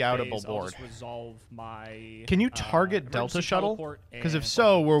to easy end outable phase. I'll board. just resolve my... Can you target Delta emergency Shuttle? teleport Because if and-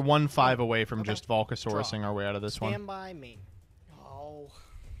 so, we're 1-5 away from Okay. just Volcasaurusing our way out of this one. Stand by main. Oh.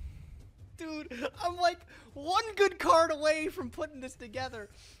 Dude, I'm like one good card away from putting this together.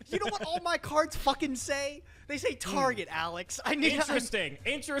 You know what all my cards fucking say? They say target, Alex. I need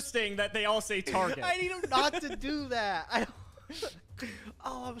Interesting that they all say target. I need him not to do that.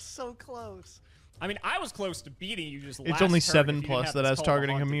 Oh, I was so close. I mean, I was close to beating you just last It's only turn if 7 you didn't plus have that this has Call of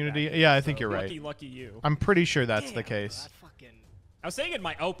targeting Haunted immunity. back Yeah, I then, think so you're right. Lucky you. I'm pretty sure that's the Damn, bro, case. that fucking... I was saying in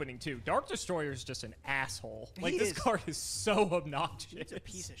my opening, too, Dark Destroyer is just an asshole. Like, He this is. card is so obnoxious. It's a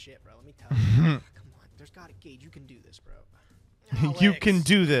piece of shit, bro. Let me tell you. Come on. There's got to Gage. You can do this, bro. You Alex. can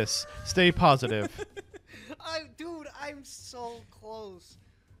do this. Stay positive. Dude, I'm so close.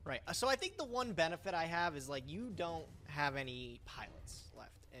 Right. So I think the one benefit I have is, like, you don't have any pilots left.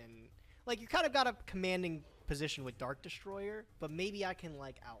 And, like, you kind of got a commanding position with Dark Destroyer, but maybe I can,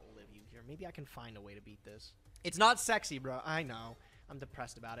 like, outlive you here. Maybe I can find a way to beat this. It's not sexy, bro. I know. I'm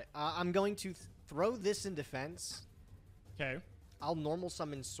depressed about it. I'm going to throw this in defense. Okay. I'll normal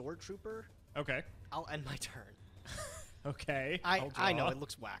summon Sword Trooper. Okay. I'll end my turn. Okay. I know. It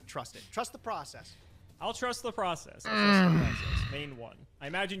looks whack. Trust it. Trust the process. I'll trust the process. I'll trust the process. Main one. I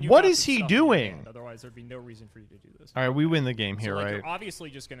imagine you. What got is some he stuff in your doing? hand, otherwise, there'd be no reason for you to do this. All right, we win the game So, here, like, right? you're obviously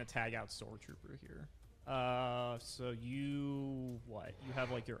just gonna tag out Sword Trooper here. So you You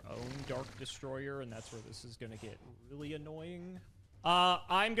have like your own Dark Destroyer, and that's where this is gonna get really annoying.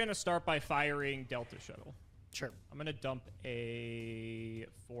 I'm gonna start by firing Delta Shuttle. Sure. I'm gonna dump a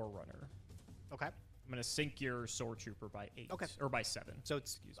Forerunner. Okay. I'm gonna sink your Sword Trooper by 8. Okay. Or by 7. So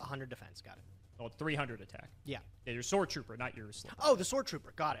it's Excuse me. 100 defense. Got it. Oh, 300 attack. Yeah. Yeah, your Sword Trooper, not your Slip. Oh, the Sword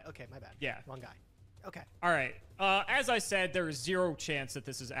Trooper. Got it. Okay, my bad. Yeah. Wrong guy. Okay. All right. As I said, there is 0 chance that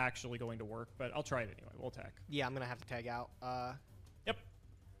this is actually going to work, but I'll try it anyway. We'll attack. Yeah, I'm gonna have to tag out. Yep.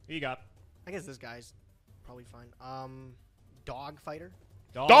 Who you got? I guess this guy's probably fine. Dog fighter.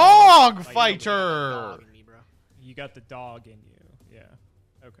 Dog Fighter. fighter! Dog in me, bro. You got the dog in you. Yeah.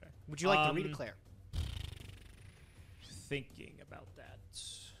 Okay. Would you like to redeclare? Thinking about that.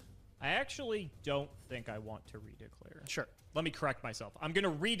 I actually don't think I want to redeclare. Sure. Let me correct myself. I'm going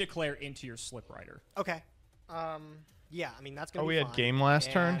to redeclare into your Slip Rider. Okay. Yeah, I mean, that's gonna Oh, be we had fine. game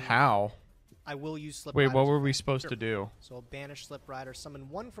last turn? And How? I will use Slip Wait, Rider. what were we supposed to do? So I'll banish Slip Rider, summon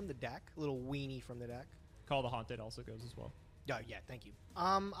 1 from the deck, a little weenie from the deck. Call the Haunted also goes as well. Yeah, thank you.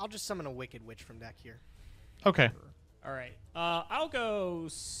 I'll just summon a Wicked Witch from deck here. Okay. All right. I'll go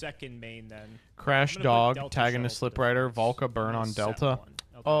second main then. Crash I'm gonna put dog, Delta tag into Shuttle Slip to Rider, defense. Volca I'm burn gonna on set Delta. one.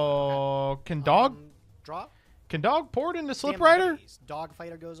 Okay. Oh, can dog Draw. port into Slip Stand by Rider? phase. Dog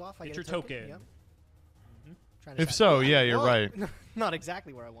fighter goes off. I Get get your a token. token. Yep. Trying to If set- so, yeah, you're Whoa. right. Not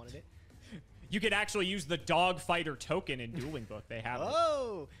exactly where I wanted it. You could actually use the dog fighter token in Dueling Book. They have it.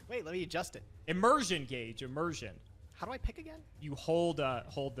 Oh, wait, let me adjust it. Immersion gauge. Immersion. How do I pick again? You hold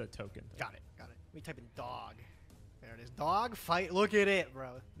the token. Got it. Let me type in dog. There it is. Dog fight. Look at it,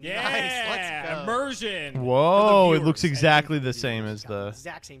 bro. Yeah. Nice. Let's go. Immersion. Whoa, For it the looks viewers. exactly And the for same viewers, as got the the...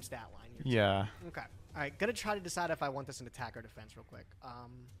 exact same stat line here. Yeah. Okay. All right. Gonna try to decide if I want this in attack or defense real quick.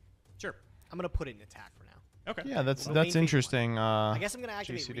 Sure. I'm gonna put it in attack for now. Okay. Yeah, that's Well, main phase one. interesting. I guess I'm gonna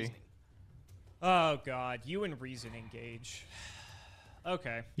activate GCD. reasoning. Oh God, you and reasoning gauge.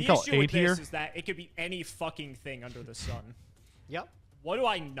 Okay. You The call issue with 8 here? this is that it could be any fucking thing under the sun. Yep. What do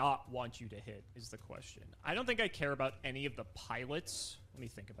I not want you to hit is the question. I don't think I care about any of the pilots. Let me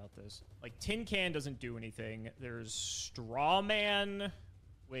think about this. Like, Tin Can doesn't do anything. There's Straw Man,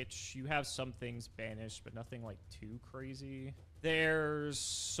 which you have some things banished, but nothing, like, too crazy. There's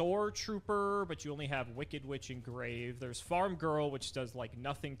Sword Trooper, but you only have Wicked Witch and Grave. There's Farm Girl, which does, like,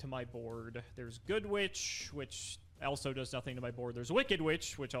 nothing to my board. There's Good Witch, which also does nothing to my board. There's Wicked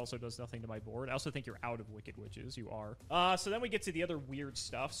Witch, which also does nothing to my board. I also think you're out of Wicked Witches. You are. So then we get to the other weird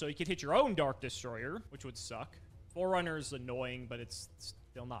stuff. So you could hit your own Dark Destroyer, which would suck. Forerunner's annoying, but it's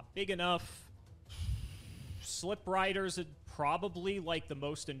still not big enough. Slip Rider's probably, like, the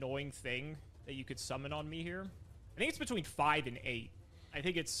most annoying thing that you could summon on me here. I think it's between 5 and 8. I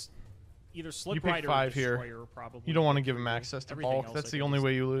think it's either Slip You pick Rider 5 or Destroyer, here. probably. You don't want to give him access to Everything bulk. else, That's I the think, only is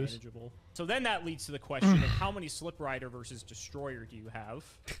way you lose. manageable. So then that leads to the question of how many Slip Rider versus Destroyer do you have?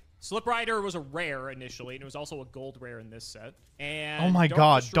 Slip Rider was a rare initially, and it was also a gold rare in this set. And Oh my Dark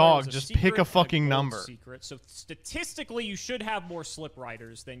God, Destroyer dog, was a just secret pick a and fucking gold number. Secret. So statistically, you should have more Slip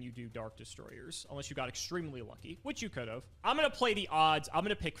Riders than you do Dark Destroyers, unless you got extremely lucky, which you could have. I'm gonna play the odds. I'm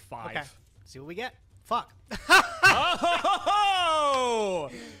gonna pick 5. Okay. See what we get. Fuck. Oh!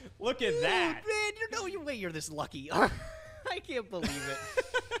 Look at that. Man, you know you're this lucky. I can't believe it.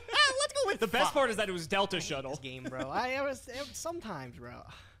 Let's go with The best 5. part is that it was Delta Shuttle. This game, bro. I was sometimes, bro.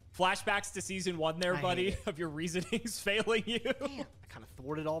 Flashbacks to season 1 there, I buddy, hate it. of your reasonings failing you. Damn, I kind of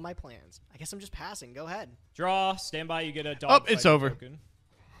thwarted all my plans. I guess I'm just passing. Go ahead. Draw, standby, you get a dog. It's over. Token.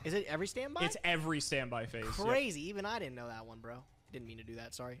 Is it every standby? It's every standby phase. Yep. crazy. Even I didn't know that one, bro. Didn't mean to do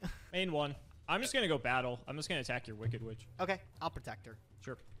that. Sorry. Main 1. I'm just going to go battle. I'm just going to attack your Wicked Witch. Okay, I'll protect her.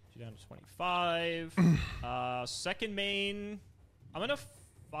 Sure. You're down to 25. Second main, I'm going to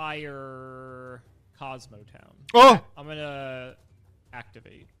fire Cosmo Town. Oh! I'm going to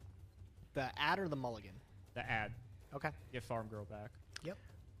activate The ad or the mulligan? the ad. Okay. Get Farm Girl back. Yep.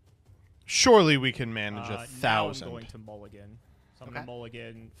 Surely we can manage Now 1,000. I'm going to mulligan. So I'm Okay. going to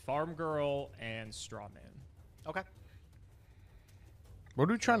mulligan Farm Girl and Straw Man. Okay. What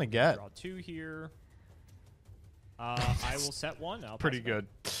are we trying to get? Draw 2 here. I will set 1. I'll Pretty pass it back.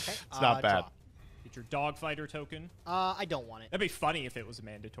 good. Okay. It's not bad. Draw. Get your dog fighter token. I don't want it. That'd be funny if it was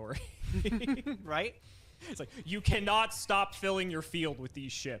mandatory. Right? It's like, you cannot stop filling your field with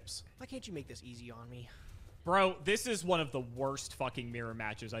these ships. Why can't you make this easy on me? Bro, this is one of the worst fucking mirror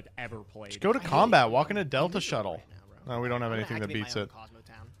matches I've ever played. Go to I hate combat. it. Walk in a I'm Delta miserable shuttle. right now, bro. No, we don't have I'm gonna anything that activate beats my it. own Cosmo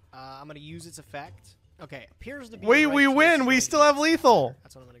Town. I'm gonna use its effect. Okay, appears to be. Wait, the right we choice win. for We me. still have lethal.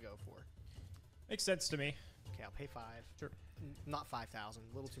 That's what I'm gonna go for. Makes sense to me. Okay, I'll pay 5. Sure. Not 5,000.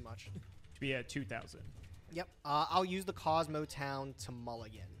 A little too much. To be at 2,000. Yep. I'll use the Cosmo Town to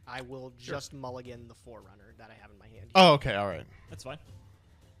mulligan. I will just mulligan the Forerunner that I have in my hand. Oh, okay. All right. That's fine.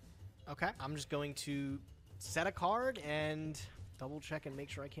 Okay. I'm just going to set a card and double check and make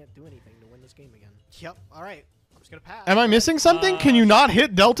sure I can't do anything to win this game again. Yep. All right. I'm just gonna pass. Am I missing something? Can you not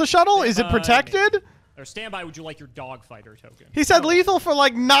hit Delta Shuttle? Is it protected? Or standby, would you like your dog fighter token? He said lethal for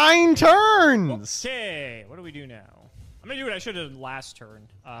like 9 turns. Okay, what do we do now? I'm gonna do what I should have done last turn.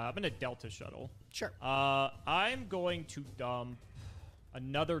 I'm gonna Delta Shuttle. Sure. I'm going to dump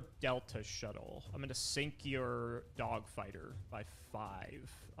another Delta Shuttle. I'm gonna sink your dog fighter by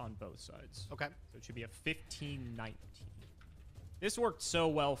 5 on both sides. Okay. So it should be a 15-19. This worked so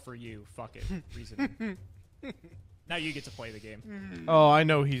well for you. Fuck it. Reasoning. Now you get to play the game. Oh, I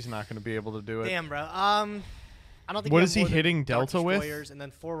know he's not going to be able to do it. Damn, bro. I don't think. What we is have he more than hitting Dark Delta with? Destroyers, and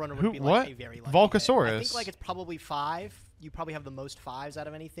then Forerunner would Who- be what? like a very lucky Volcasaurus. hit. I think like it's probably 5. You probably have the most 5s out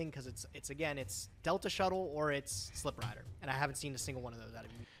of anything because it's Delta Shuttle or it's Slip Rider, and I haven't seen a single one of those out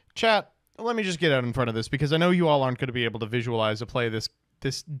of you. Chat, let me just get out in front of this because I know you all aren't going to be able to visualize a play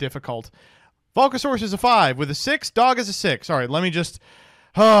this difficult. Volcasaurus is a 5 with a 6. Dog is a 6. All right, let me just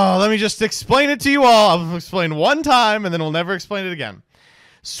explain it to you all. I'll explain one time and then we'll never explain it again.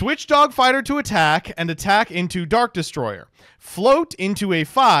 Switch Dog Fighter to attack and attack into Dark Destroyer. Float into a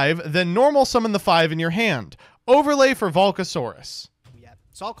 5, then normal summon the 5 in your hand. Overlay for Volcasaurus. Yeah.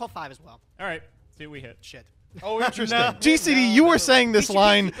 So I'll call 5 as well. All right, see what we hit. Shit. Oh, interesting. No. GCD, you were saying this We should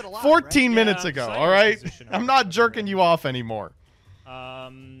line keep it alive, 14 right? minutes Yeah, ago, side all right? position I'm over not there, jerking right? you off anymore.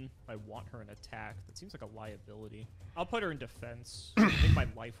 I want her in attack. That seems like a liability. I'll put her in defense. I think my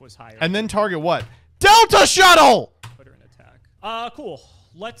life was higher. And then target what? Delta Shuttle! Put her in attack. Cool.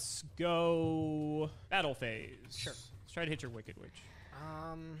 Let's go battle phase. Sure. Let's try to hit your Wicked Witch.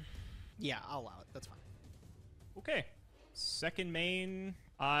 Yeah, I'll allow it. That's fine. Okay. Second main,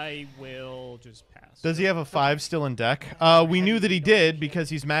 I will just pass. Does he have a 5 still in deck? We knew that he did because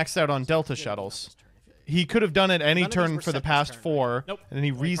he's maxed out on Delta Shuttles. He could have done it any None of these turn were for the set this past turn, 4, Nope. and then he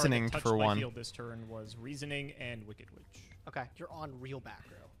Only card that reasoning touched for my 1. field this turn was Reasoning and Wicked Witch. Okay, you're on real back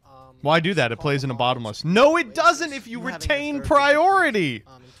row. Why do that? It plays in a bottomless. No, it doesn't if you having the retain third priority! In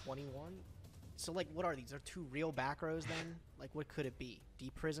 21. So, like, what are these? Are 2 real back rows then? Like, what could it be?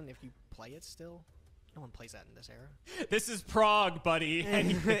 Deep Prison if you play it still? No one plays that in this era. This is Prague, buddy.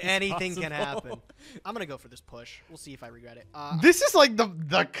 Anything can possible. happen. I'm gonna go for this push. We'll see if I regret it. This is like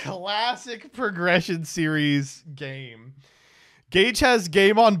the classic progression series game. Gage has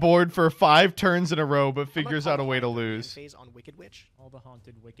game on board for 5 turns in a row, but figures out a way to lose. Phase on Wicked Witch. All the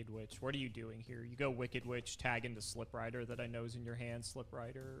haunted Wicked Witch. What are you doing here? You go Wicked Witch, tag into Slip Rider that I know is in your hand. Slip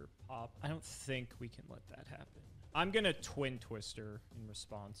Rider, pop. I don't think we can let that happen. I'm going to Twin Twister in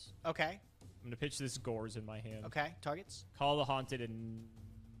response. Okay. I'm going to pitch this Gores in my hand. Okay. Targets? Call the Haunted in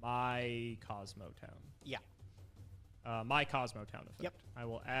my Cosmo Town. Yeah. My Cosmo Town effect. Yep. I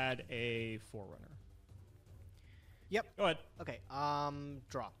will add a Forerunner. Yep. Go ahead. Okay.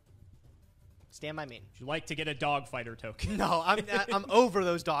 Draw. Stand by main. Would you like to get a Dogfighter token? No, I'm over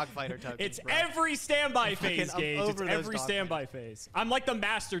those Dogfighter tokens. It's bro. every standby phase, Gage. It's every dog standby phase. I'm like the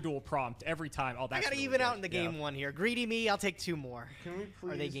Master Duel prompt every time. Oh, that's I gotta really even good. out in the game one here. Greedy me, I'll take 2 more. Can we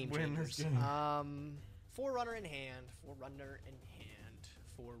please Are they game win changers? this game? Forerunner in hand. Forerunner in hand.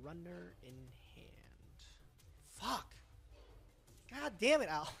 Forerunner in hand. Fuck. God damn it,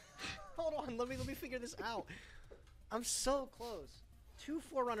 Al. Hold on, let me figure this out. I'm so close. 2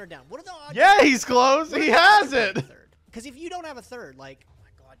 Forerunner down. What are the odds? Yeah, he's close. He has it. Because if you don't have a third, like, oh my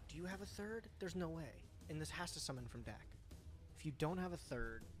god, do you have a third? There's no way. And this has to summon from deck. If you don't have a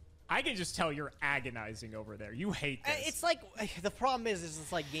third, I can just tell you're agonizing over there. You hate this. it's like the problem is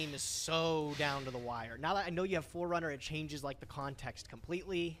this like game is so down to the wire. Now that I know you have Forerunner, it changes like the context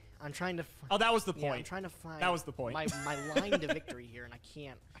completely. I'm trying to. Oh, that was the Yeah, I'm point. trying to find. That was the point. My line to victory here, and I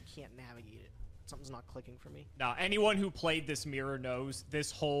can't navigate it. Something's not clicking for me. Now, anyone who played this mirror knows this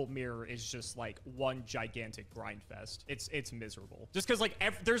whole mirror is just like one gigantic grind fest. It's miserable. Just because like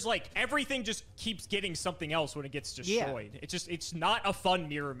there's like everything just keeps getting something else when it gets destroyed. Yeah. It's not a fun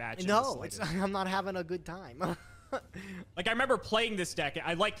mirror match. No, I'm not having a good time. Like, I remember playing this deck.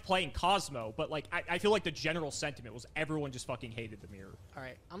 I liked playing Cosmo, but, like, I feel like the general sentiment was everyone just fucking hated the mirror. All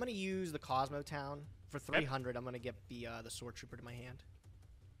right, I'm going to use the Cosmo Town. For 300, I'm going to get the Sword Trooper to my hand.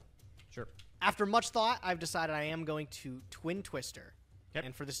 Sure. After much thought, I've decided I am going to Twin Twister. Yep.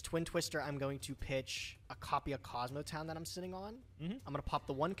 And for this Twin Twister, I'm going to pitch a copy of Cosmo Town that I'm sitting on. Mm-hmm. I'm going to pop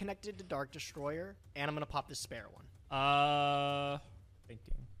the one connected to Dark Destroyer, and I'm going to pop this spare one.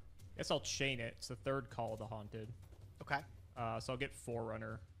 Thinking. Guess I'll chain it. It's the 3rd Call of the Haunted. Okay. So I'll get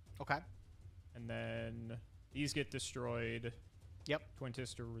Forerunner. Okay. And then these get destroyed. Yep. Twin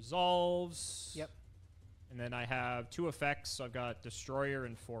Twister resolves. Yep. And then I have 2 effects. So I've got Destroyer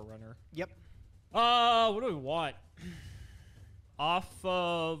and Forerunner. Yep. What do we want? Off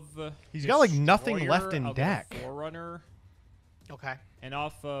of... He's got, like, nothing Destroyer, left in I'll go deck. Forerunner. Okay. And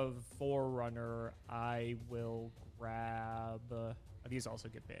off of Forerunner, I will grab... these also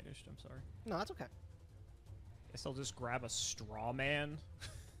get banished, I'm sorry. No, that's okay. Guess I'll just grab a Straw Man.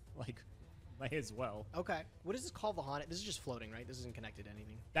 Like, may as well. Okay. What is this called the Haunted? This is just floating, right? This isn't connected to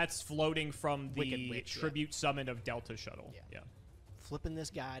anything. That's floating from Wicked the Witch, tribute summon of Delta Shuttle. Yeah. Flipping this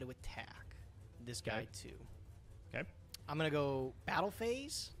guy to attack. This guy too. Okay. I'm going to go Battle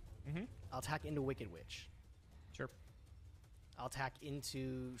Phase. Mm-hmm. I'll attack into Wicked Witch. Sure. I'll attack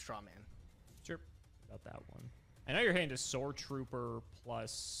into Straw Man. Sure. About that one. I know your hand is Sword Trooper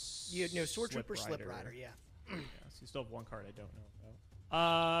plus... No, Sword Slip Trooper, Slip Rider. Rider, yeah. Yeah, so you still have 1 card I don't know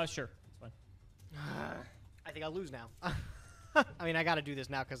about. Sure. That's fine. I think I'll lose now. I mean, I got to do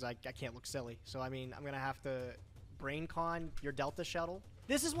this now because I can't look silly. So, I mean, I'm going to have to Brain Con your Delta Shuttle.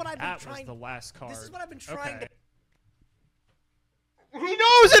 This is what I've been That trying... was the last card. This is what I've been trying to... He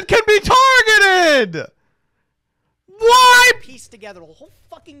knows it can be targeted! What? piece together the whole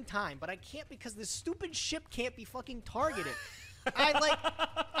fucking time, but I can't because this stupid ship can't be fucking targeted.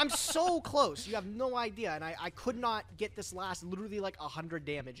 I'm so close. You have no idea. And I could not get this last literally like 100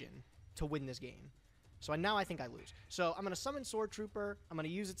 damage in to win this game. So now I think I lose. So I'm going to summon Sword Trooper. I'm going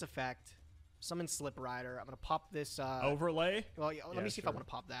to use its effect. Summon Slip Rider. I'm going to pop this... Overlay? Well, let me see sure. if I want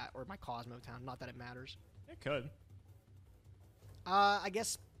to pop that or my Cosmo Town. Not that it matters. It could. I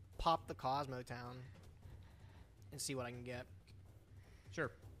guess pop the Cosmo Town and see what I can get.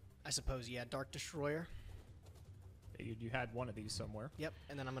 Sure. I suppose, yeah. Dark Destroyer. You had one of these somewhere. Yep.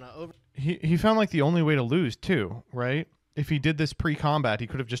 And then I'm going to over... He found like the only way to lose too, right? If he did this pre-combat, he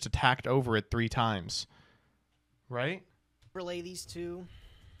could have just attacked over it 3 times. Right? Relay these two.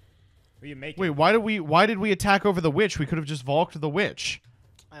 What are you making? Wait, why did we attack over the witch? We could have just Volked the witch.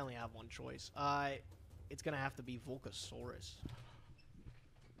 I only have one choice. It's going to have to be Volcasaurus.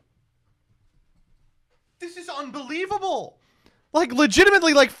 This is unbelievable. Like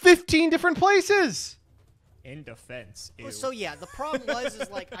legitimately like 15 different places. In defense. Ew. Well, so yeah, the problem was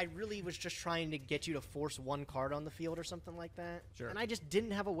like I really was just trying to get you to force 1 card on the field or something like that. Sure. And I just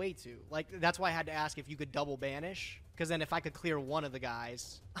didn't have a way to. Like that's why I had to ask if you could double banish, because then if I could clear one of the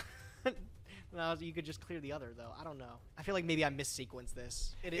guys, no, you could just clear the other though. I don't know. I feel like maybe I missequenced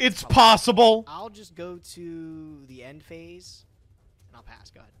this. It's possible. I'll just go to the end phase, and I'll pass.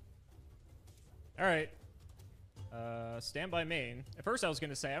 Go ahead. All right. Stand by main. At first I was going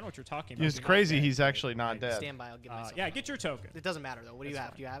to say, I don't know what you're talking about. It's You're not crazy dead. he's actually not dead. Stand by. I'll give myself. Yeah, get your token. It doesn't matter though. What do you That's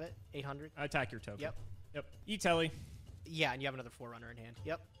have? fine. Do you have it? 800. Attack your token. Yep. Yep. E-Telly. Yeah, and you have another Forerunner in hand.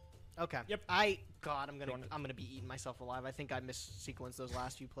 Yep. Okay. Yep. God, I'm gonna be eating myself alive. I think I missequenced those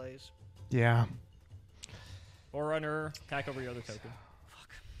last few plays. Yeah. Forerunner. Attack over your other token.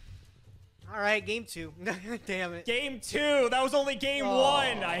 All right, game 2. Damn it. Game 2. That was only game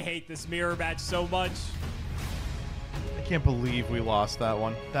 1. I hate this mirror match so much. I can't believe we lost that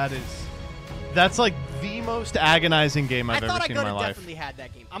one. That's like the most agonizing game I've ever seen in my life. I definitely had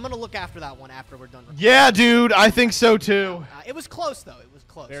that game. I'm gonna look after that one after we're done. Yeah, dude, I think so too. It was close though. It was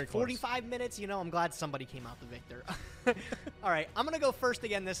close. Very close. 45 minutes. You know, I'm glad somebody came out the victor. All right, I'm gonna go first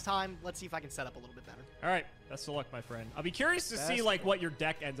again this time. Let's see if I can set up a little bit better. All right, best of luck, my friend. I'll be curious to see like what your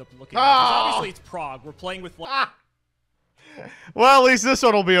deck ends up looking like. 'Cause obviously, it's Prague. We're playing with Well, at least this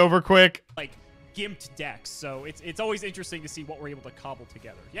one will be over quick. like gimped decks, so it's always interesting to see what we're able to cobble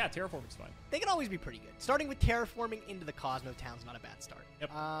together. Yeah, terraforming's fine. They can always be pretty good. Starting with terraforming into the Cosmo Town's not a bad start.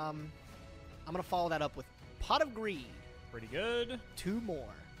 Yep. I'm gonna follow that up with Pot of Greed. Pretty good. 2 more.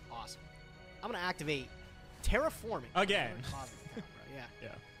 Awesome. I'm gonna activate terraforming Again. Cosmo Town, bro. Yeah.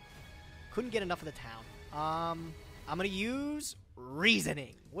 Yeah. Couldn't get enough of the town. I'm gonna use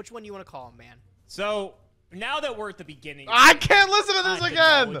reasoning. Which one do you want to call him, man? So now that we're at the beginning, I can't listen to this I've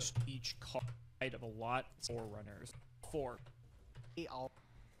again. acknowledged each card of a lot. Forerunners. 4.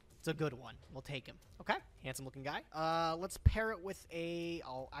 It's a good one. We'll take him. Okay. Handsome looking guy. Let's pair it with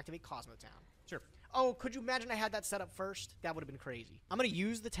I'll activate Cosmo Town. Sure. Oh, could you imagine I had that set up first? That would have been crazy. I'm gonna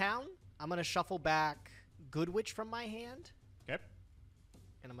use the town. I'm gonna shuffle back Good Witch from my hand. Okay.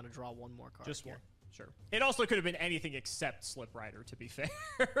 And I'm gonna draw 1 more card. Just here. 1. Sure. It also could have been anything except Slip Rider, to be fair.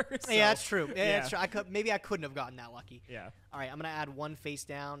 So, Yeah, that's true. Yeah, yeah. that's true. Maybe I couldn't have gotten that lucky. Yeah. All right, I'm gonna add 1 face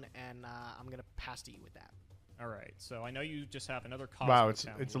down, and I'm gonna pass to you with that. All right. So I know you just have another Cosmo Wow, it's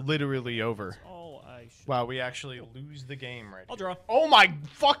Town it's here. literally over. That's all I should. Wow, we actually lose the game right I'll here. draw. Oh my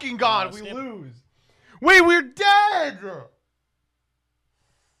fucking god, we Snip. lose. Wait, we're dead.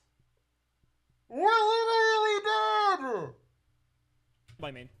 We're literally dead.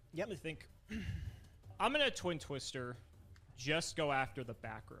 My main. Yep. Let me think. I'm gonna Twin Twister. Just go after the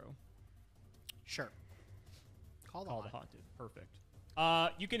back row. Sure. Call the Call the Haunted. Haunted.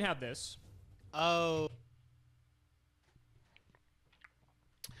 Perfect. You can have this. Oh.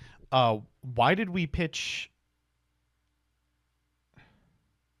 Why did we pitch?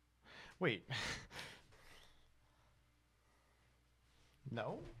 Wait.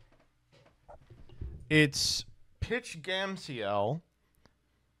 No. It's pitch Gamciel,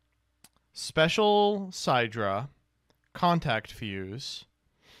 special Sidra, contact fuse,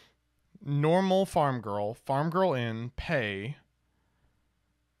 normal farm girl in, pay,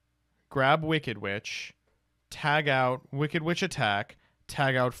 grab Wicked Witch, tag out Wicked Witch attack,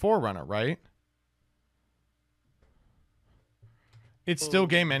 tag out Forerunner, right? It's still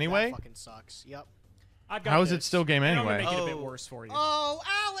game anyway? That fucking sucks. Yep. I've got How is this, it still game and anyway? I'm gonna make it a bit worse for you. Oh,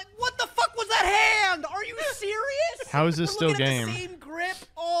 Alec, what the fuck was that hand? Are you serious? How is this We're still looking game? At the same grip.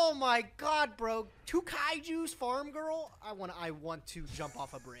 Oh my god, bro. 2 Kaiju's, farm girl. I want to jump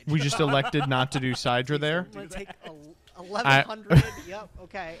off a bridge. We just elected not to do Sidra there. I'm gonna take 1100. Yep.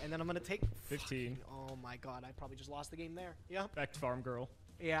 Okay, and then I'm gonna take 15. Oh my god, I probably just lost the game there. Yep. Back to Farm Girl.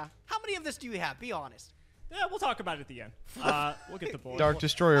 Yeah. How many of this do you have? Be honest. Yeah, we'll talk about it at the end. We'll get the board. Dark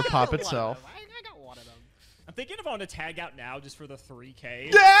Destroyer I got pop one of itself. them. I got one of them. I'm thinking if I want to tag out now just for the 3K.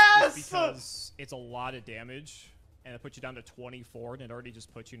 Yes! Just because it's a lot of damage, and it puts you down to 24, and it already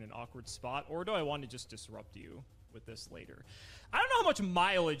just puts you in an awkward spot. Or do I want to just disrupt you with this later? I don't know how much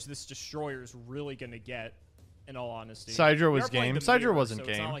mileage this Destroyer is really going to get, in all honesty. Sidra We was are playing game. the Sidra mirror, wasn't so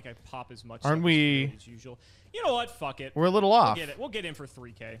It's game. not like I pop as much Aren't stuff we- as usual. You know what? Fuck it. We're a little off. We'll get in for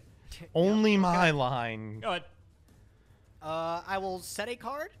 3K. Only my line. Go ahead. I will set a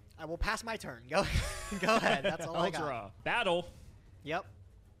card. I will pass my turn. Go, go ahead. That's all I I'll got. draw. Battle. Yep.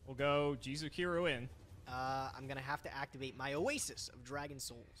 We'll go Jizukiru in. I'm gonna have to activate my Oasis of Dragon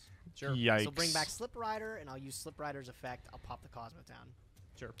Souls. Sure. Yikes. So bring back Slip Rider, and I'll use Slip Rider's effect. I'll pop the Cosmo Town.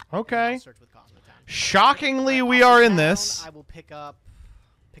 Sure. Okay. I'll search with Cosmo Town. Shockingly, Alright, we off the are in town, this. I will pick up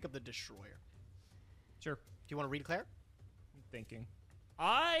the Destroyer. Sure. Do you want to redeclare? I'm thinking.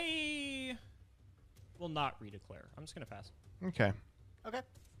 I will not redeclare. I'm just gonna pass. Okay. Okay.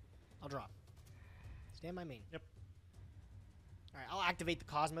 I'll draw. Stand my main. Yep. All right. I'll activate the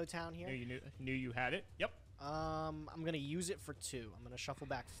Cosmo Town here. Knew you had it. Yep. I'm gonna use it for 2. I'm gonna shuffle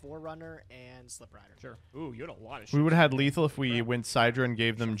back Forerunner and Slip Rider. Sure. Ooh, you had a lot of. We would have had shit. lethal if we went Sidra and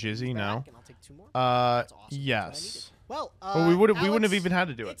gave them Shuffle Jizzy. these No. back, and I'll take 2 more. That's awesome. That's what I Yes. needed. Well, But we wouldn't have Alex, even had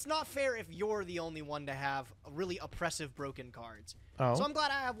to do it. It's not fair if you're the only one to have really oppressive broken cards. Oh. So I'm glad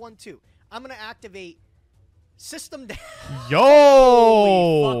I have one too. I'm gonna activate System down.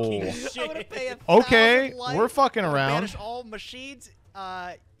 Yo. Fucking I'm gonna shit. pay 1,000 Okay, life. we're fucking I'm gonna around. Banish all machines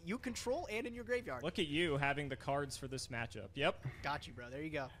you control and in your graveyard. Look at you having the cards for this matchup. Yep. Got you, bro. There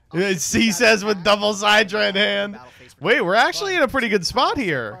you go. He says with double Sidra in hand. Wait, we're actually in a pretty good spot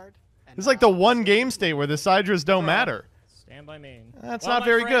here. This is like the one game state where the Sidras don't matter. Stand by main. That's Well, not my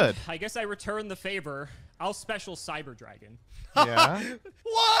very friend, good. I guess I return the favor. I'll special Cyber Dragon. Yeah.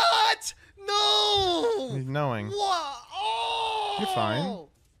 What? No. He's knowing. What? Oh. You're fine.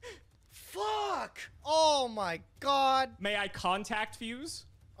 Fuck. Oh my god. May I contact Fuse?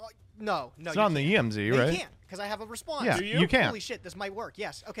 No. It's not on the EMZ, right? You can't, because I have a response. Yeah, Do you? you can. Holy shit, this might work.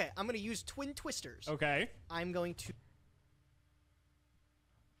 Yes. Okay, I'm going to use Twin Twisters. Okay. I'm going to...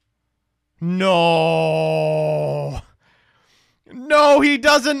 No. No, he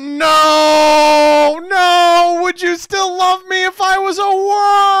doesn't. No. No. Would you still love me if I was a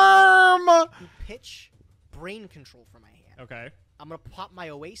worm? pitch Brain Control from my hand. Okay. I'm going to pop my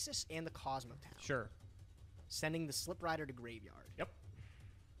Oasis and the Cosmo Town. Sure. Sending the Slip Rider to Graveyard. Yep.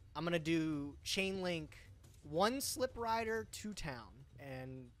 I'm going to do Chain Link 1 Slip Rider, 2 Town.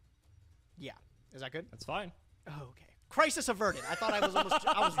 And yeah. Is that good? That's fine. Oh, okay. Crisis averted. I thought I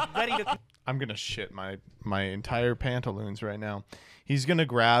was ready to... I'm going to shit my entire pantaloons right now. He's going to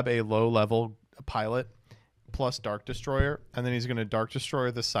grab a low-level pilot plus Dark Destroyer, and then he's going to Dark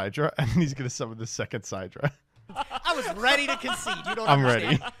Destroyer the Sidra, and then he's going to summon the second Sidra. I was ready to concede. You don't I'm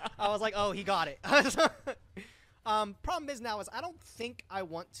understand. ready. I was like, oh, he got it. Problem is now is I don't think I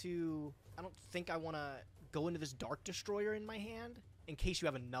want to go into this Dark Destroyer in my hand in case you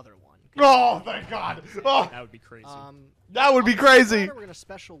have another one. Oh, thank God. Oh, That would be crazy. that would be on the crazy. Slip Rider, we're going to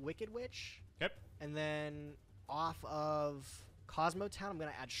special Wicked Witch. Yep. And then off of Cosmo Town, I'm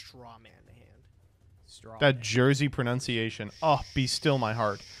going to add Straw Man to hand. Strong. That Jersey pronunciation. Oh, be still my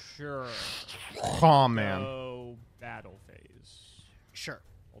heart. Sure. Oh, man. Go battle phase. Sure.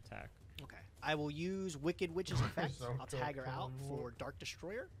 We'll attack. Okay. I will use Wicked Witch's effect. I'll tag her out for Dark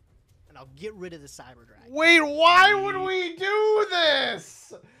Destroyer. And I'll get rid of the Cyber Dragon. Wait, why would we do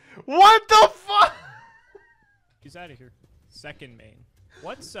this? What the fuck? He's out of here. Second main.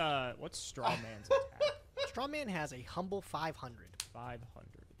 What's Straw Man's attack? Straw Man has a humble 500. 500.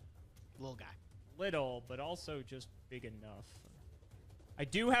 Little guy. Little, but also just big enough. I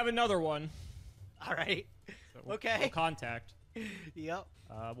do have another one. All right. So we'll Okay. contact. Yep.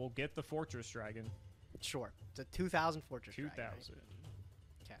 We'll get the Fortress Dragon. Sure. It's a 2,000 Fortress 2,000. Dragon.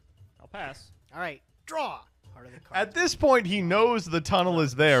 Okay. I'll pass. All right. Draw. Heart of the card. At this point, he knows the tunnel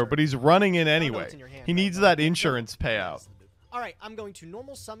is there, but he's running in anyway. it's in your hand, He right? needs that insurance payout. All right. I'm going to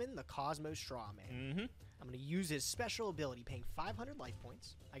normal summon the Cosmo Straw Man. Mm-hmm. I'm going to use his special ability, paying 500 life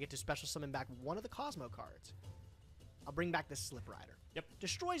points. I get to special summon back one of the Cosmo cards. I'll bring back the Slip Rider. Yep.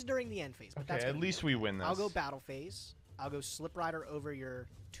 Destroys during the end phase. But Okay, that's at gonna be least okay. we win this. I'll go battle phase. I'll go Slip Rider over your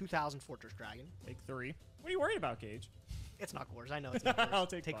 2,000 Fortress Dragon. Take 3. What are you worried about, Gage? It's not Gores. I know it's not Gores. I'll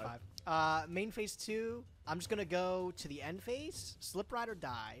take 5. Main phase 2. I'm just going to go to the end phase. Slip Rider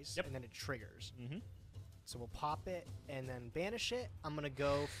dies, Yep. and then it triggers. Mm-hmm. So we'll pop it and then banish it. I'm going to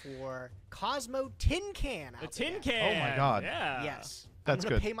go for Cosmo Tin Can. The out Tin deck. Can. Oh my God. Yeah. Yes. That's I'm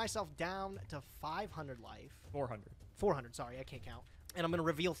going good. to pay myself down to 500 life. 400. 400, sorry, I can't count. And I'm going to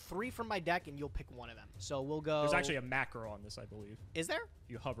reveal 3 from my deck, and you'll pick one of them. So we'll go... There's actually a macro on this, I believe. Is there?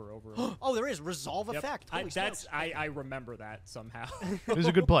 You hover over it. Oh, there is. Resolve Yep. effect. Holy smokes. I remember that somehow. It was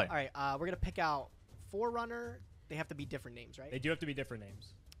a good play. All right, we're going to pick out Forerunner. They have to be different names, right? They do have to be different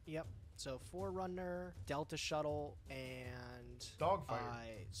names. Yep. So Forerunner, Delta Shuttle, and Dogfighter.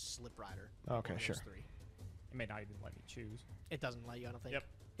 Slip Rider. Okay, One of sure. those 3. It may not even let me choose. It doesn't let you, I don't think. Yep.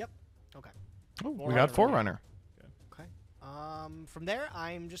 Yep. Okay. Ooh, we Forerunner, got Forerunner. Okay. From there,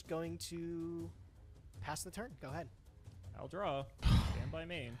 I'm just going to pass the turn. Go ahead. I'll draw. Stand by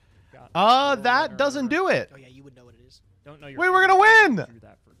main. Got Forerunner. That doesn't do it. Oh, yeah, you would know what it is. Don't know your. Wait, we're gonna win! Drew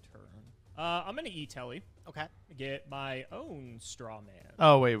that for turn. I'm gonna E-Telly. Okay. Get my own Straw Man.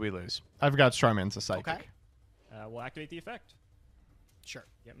 Oh, wait, we lose. I've got Strawman's a psychic. Okay. We'll activate the effect. Sure.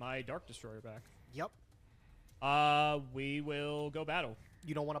 Get my Dark Destroyer back. Yep. We will go battle.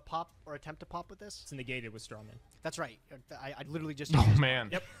 You don't want to pop or attempt to pop with this? It's negated with Strawman. That's right. I literally just... Oh, used this man.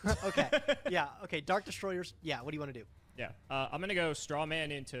 Yep. card. Okay. Yeah. Okay. Dark Destroyers. Yeah. What do you want to do? Yeah. I'm gonna go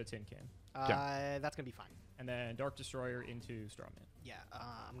Strawman into Tin Can, That's going to be fine. and then Dark Destroyer into Strawman. Yeah.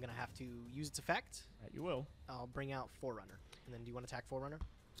 I'm going to have to use its effect. You will. I'll bring out Forerunner. And then do you want to attack Forerunner?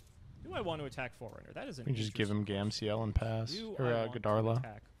 Do I want to attack Forerunner? That is an We just give him interesting Gamciel and pass. question. Or Do I want to Godarla.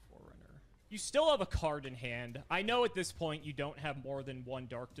 attack Forerunner? You still have a card in hand. I know at this point you don't have more than one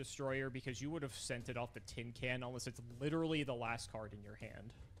Dark Destroyer because you would have sent it off the Tin Can unless it's literally the last card in your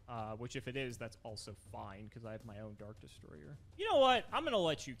hand. which if it is, that's also fine because I have my own Dark Destroyer. You know what? I'm going to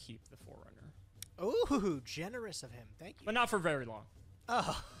let you keep the Forerunner. Ooh, generous of him. Thank you. But not for very long.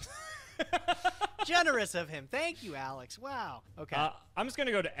 Oh. Generous of him. Thank you, Alex. Wow. Okay. I'm just going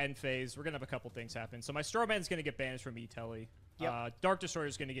to go to end phase. We're going to have a couple things happen. So my Strawman's going to get banished from E-Telly. Yep. Dark Destroyer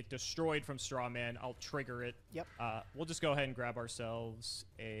is going to get destroyed from Strawman. I'll trigger it. Yep. We'll just go ahead and grab ourselves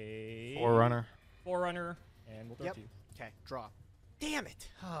a... Forerunner. Forerunner, and we'll throw it to you. Okay, draw. Damn it.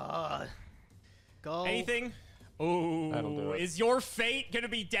 Go. Anything? That'll do Oh, it. is your fate going to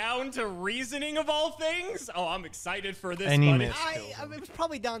be down to reasoning of all things? Oh, I'm excited for this, Any buddy. miss. I mean, it's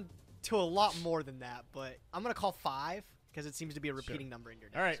probably down to a lot more than that, but I'm going to call 5 because it seems to be a repeating number in your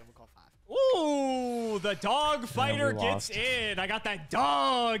deck. All right. So we'll call 5. Ooh, the dog fighter we gets lost. in. I got that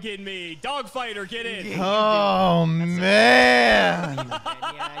dog in me. Dog fighter, get in. Oh, man.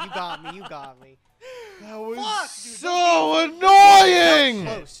 Yeah, you got me. You got me. That was Fuck, dude, so annoying.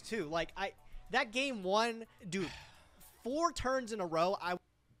 Close, too. Like, that game 1, dude, 4 turns in a row,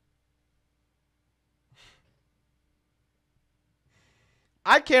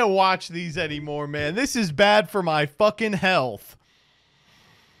 I can't watch these anymore, man. This is bad for my fucking health.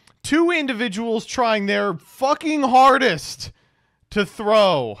 2 individuals trying their fucking hardest to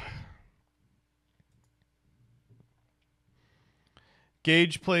throw.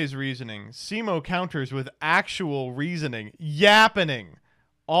 Gage plays reasoning. Simo counters with actual reasoning. Yappening.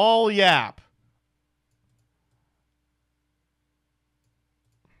 All yap.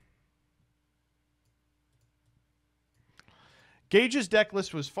 Gage's deck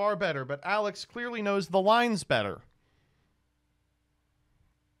list was far better, but Alex clearly knows the lines better.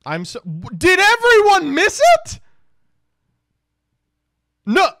 Did everyone miss it?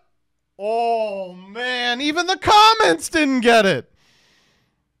 No. Oh, man. Even the comments didn't get it.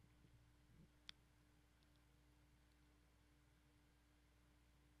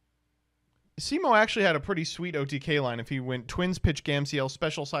 Simo actually had a pretty sweet OTK line if he went Twins, Pitch, Gamciel,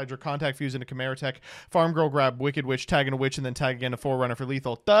 Special Sidra, Contact Fuse into Chimera Tech, Farm Girl Grab, Wicked Witch, tag in a Witch, and then tag again a Forerunner for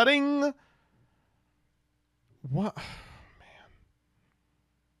lethal. Thudding! What? Man.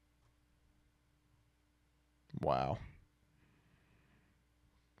 Wow.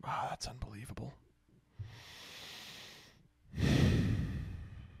 Wow, that's unbelievable.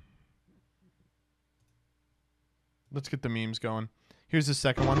 Let's get the memes going. Here's the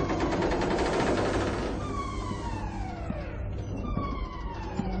second one.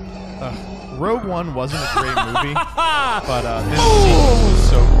 Rogue One wasn't a great movie, but this scene was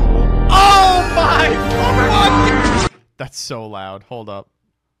so cool. Oh my God! That's so loud. Hold up.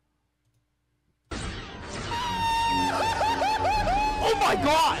 Oh my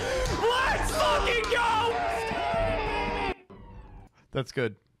God! Let's fucking go! That's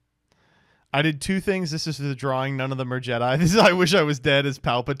good. I did 2 things. This is the drawing. None of them are Jedi. This is I Wish I Was Dead as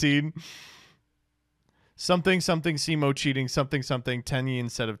Palpatine. Something, something, Simo cheating, something, something, Tenyi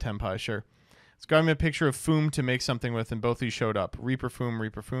instead of Tenpai, sure. Let's grab me a picture of Foom to make something with, and both these showed up. Reaper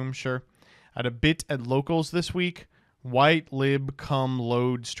Foom, sure. I had a bit at locals this week. White, lib, cum,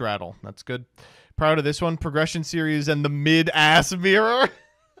 load, straddle. That's good. Proud of this one. Progression series and the mid-ass mirror.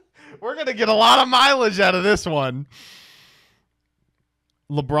 We're going to get a lot of mileage out of this one.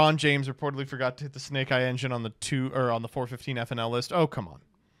 LeBron James reportedly forgot to hit the Snake Eye engine on the 415 FNL list. Oh, come on.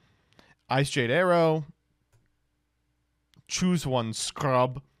 Ice Jade Arrow. Choose one,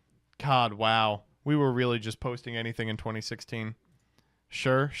 scrub. God, wow. We were really just posting anything in 2016.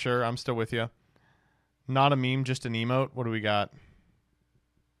 Sure, I'm still with you. Not a meme, just an emote. What do we got?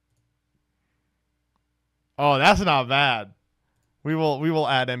 Oh, that's not bad. We will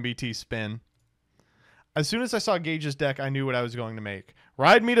add MBT spin. As soon as I saw Gage's deck, I knew what I was going to make.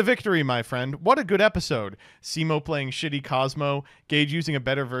 Ride me to victory, my friend. What a good episode. Simo playing shitty Cosmo. Gage using a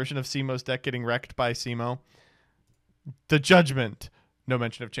better version of Simo's deck getting wrecked by Simo. The Judgment. No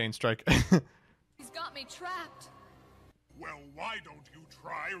mention of Chain Strike. He's got me trapped. Well, why don't you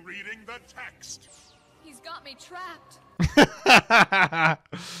try reading the text? He's got me trapped.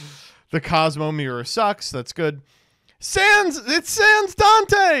 The Cosmo mirror sucks. That's good. It's Sans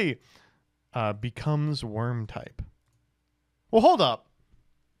Dante. Becomes worm type. Well, hold up.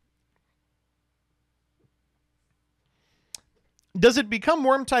 Does it become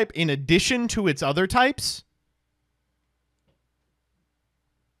worm type in addition to its other types?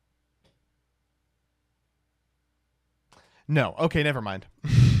 No. Okay, never mind.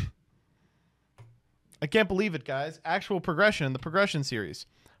 I can't believe it, guys. Actual progression in the progression series.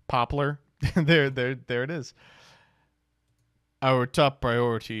 Poplar. there it is. Our top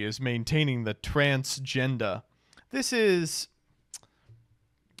priority is maintaining the transgender. This is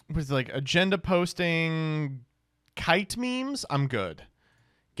like agenda posting kite memes. I'm good.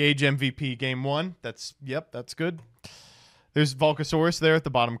 Gage MVP game 1. That's good. There's Volcasaurus there at the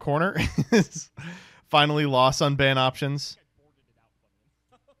bottom corner. Finally lost on ban options.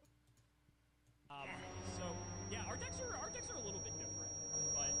 So yeah, our decks are a little bit different,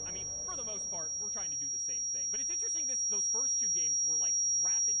 but I mean, for the most part, we're trying to do the same thing. But it's interesting those first 2 games were like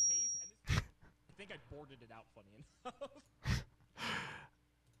rapid pace, and this, I think I boarded it out funny enough.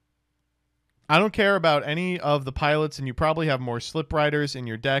 I don't care about any of the pilots, and you probably have more Slip Riders in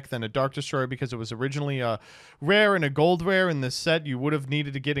your deck than a Dark Destroyer because it was originally a rare and a gold rare in this set. You would have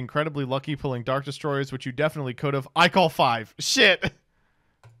needed to get incredibly lucky pulling Dark Destroyers, which you definitely could have. I call 5. Shit.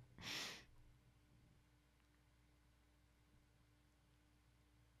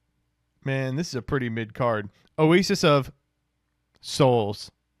 Man, this is a pretty mid card. Oasis of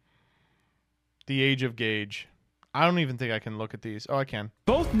Souls. The Age of Gage. I don't even think I can look at these. Oh, I can.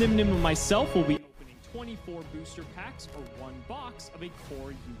 Both Nim Nim and myself will be opening 24 booster packs or 1 box of a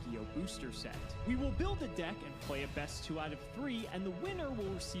core Yu-Gi-Oh booster set. We will build a deck and play a best 2 out of 3, and the winner will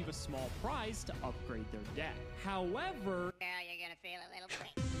receive a small prize to upgrade their deck. However, you're gonna feel a little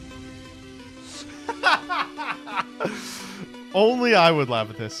bit. Only I would laugh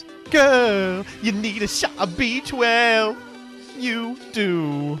at this. Girl, you need a shot of B12. You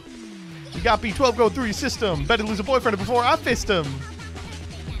do. You got B12 go through your system. Better lose a boyfriend before I fist him.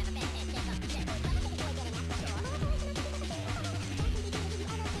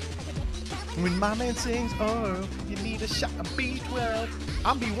 When my man sings, oh, you need a shot of B12.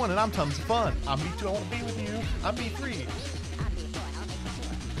 I'm B1 and I'm tons of fun. I'm B2, I want to be with you. I'm B3.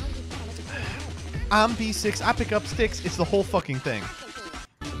 I'm B6, I pick up sticks. It's the whole fucking thing.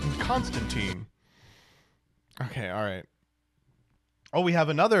 Constantine. Okay, all right. Oh, we have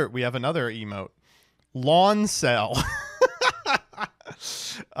another emote. Lawn cell.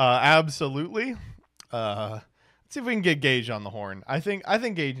 Absolutely. Let's see if we can get Gage on the horn. I think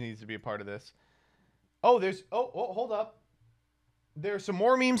Gage needs to be a part of this. Oh, hold up. There's some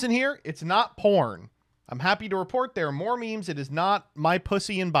more memes in here. It's not porn. I'm happy to report there are more memes. It is not my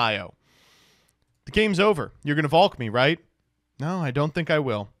pussy in bio. The game's over. You're going to Volk me, right? No, I don't think I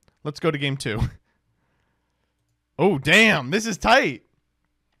will. Let's go to game 2. Oh, damn. This is tight.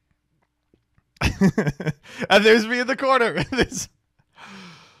 And there's me in the corner.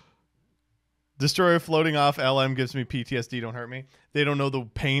 Destroyer floating off LM gives me PTSD. Don't hurt me. They don't know the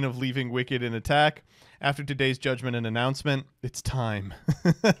pain of leaving Wicked in attack. After today's judgment and announcement, it's time.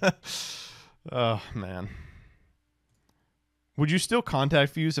 Oh, man. Would you still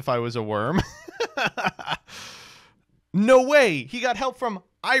contact Fuse if I was a worm? No way. He got help from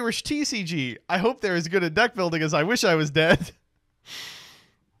Irish TCG. I hope they're as good at deck building as I wish I was dead.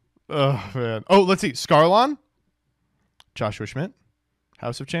 Oh, man. Oh, let's see. Scarlon. Joshua Schmidt.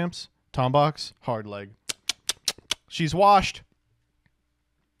 House of Champs. Tombox. Hardleg. She's washed.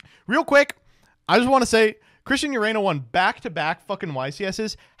 Real quick, I just want to say, Christian Urena won back-to-back fucking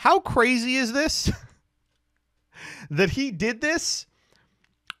YCSs. How crazy is this? That he did this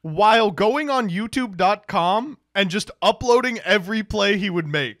while going on YouTube.com and just uploading every play he would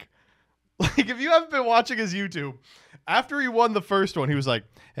make. Like, if you haven't been watching his YouTube, after he won the first one, he was like,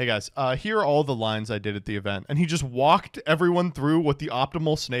 hey guys, here are all the lines I did at the event. And he just walked everyone through what the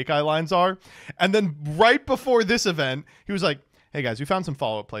optimal Snake Eye lines are. And then right before this event, he was like, hey guys, we found some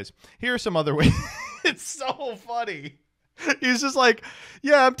follow-up plays. Here are some other ways. It's so funny. He's just like,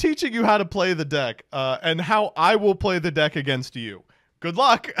 yeah, I'm teaching you how to play the deck and how I will play the deck against you. Good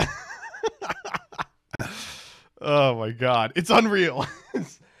luck. Oh, my God. It's unreal.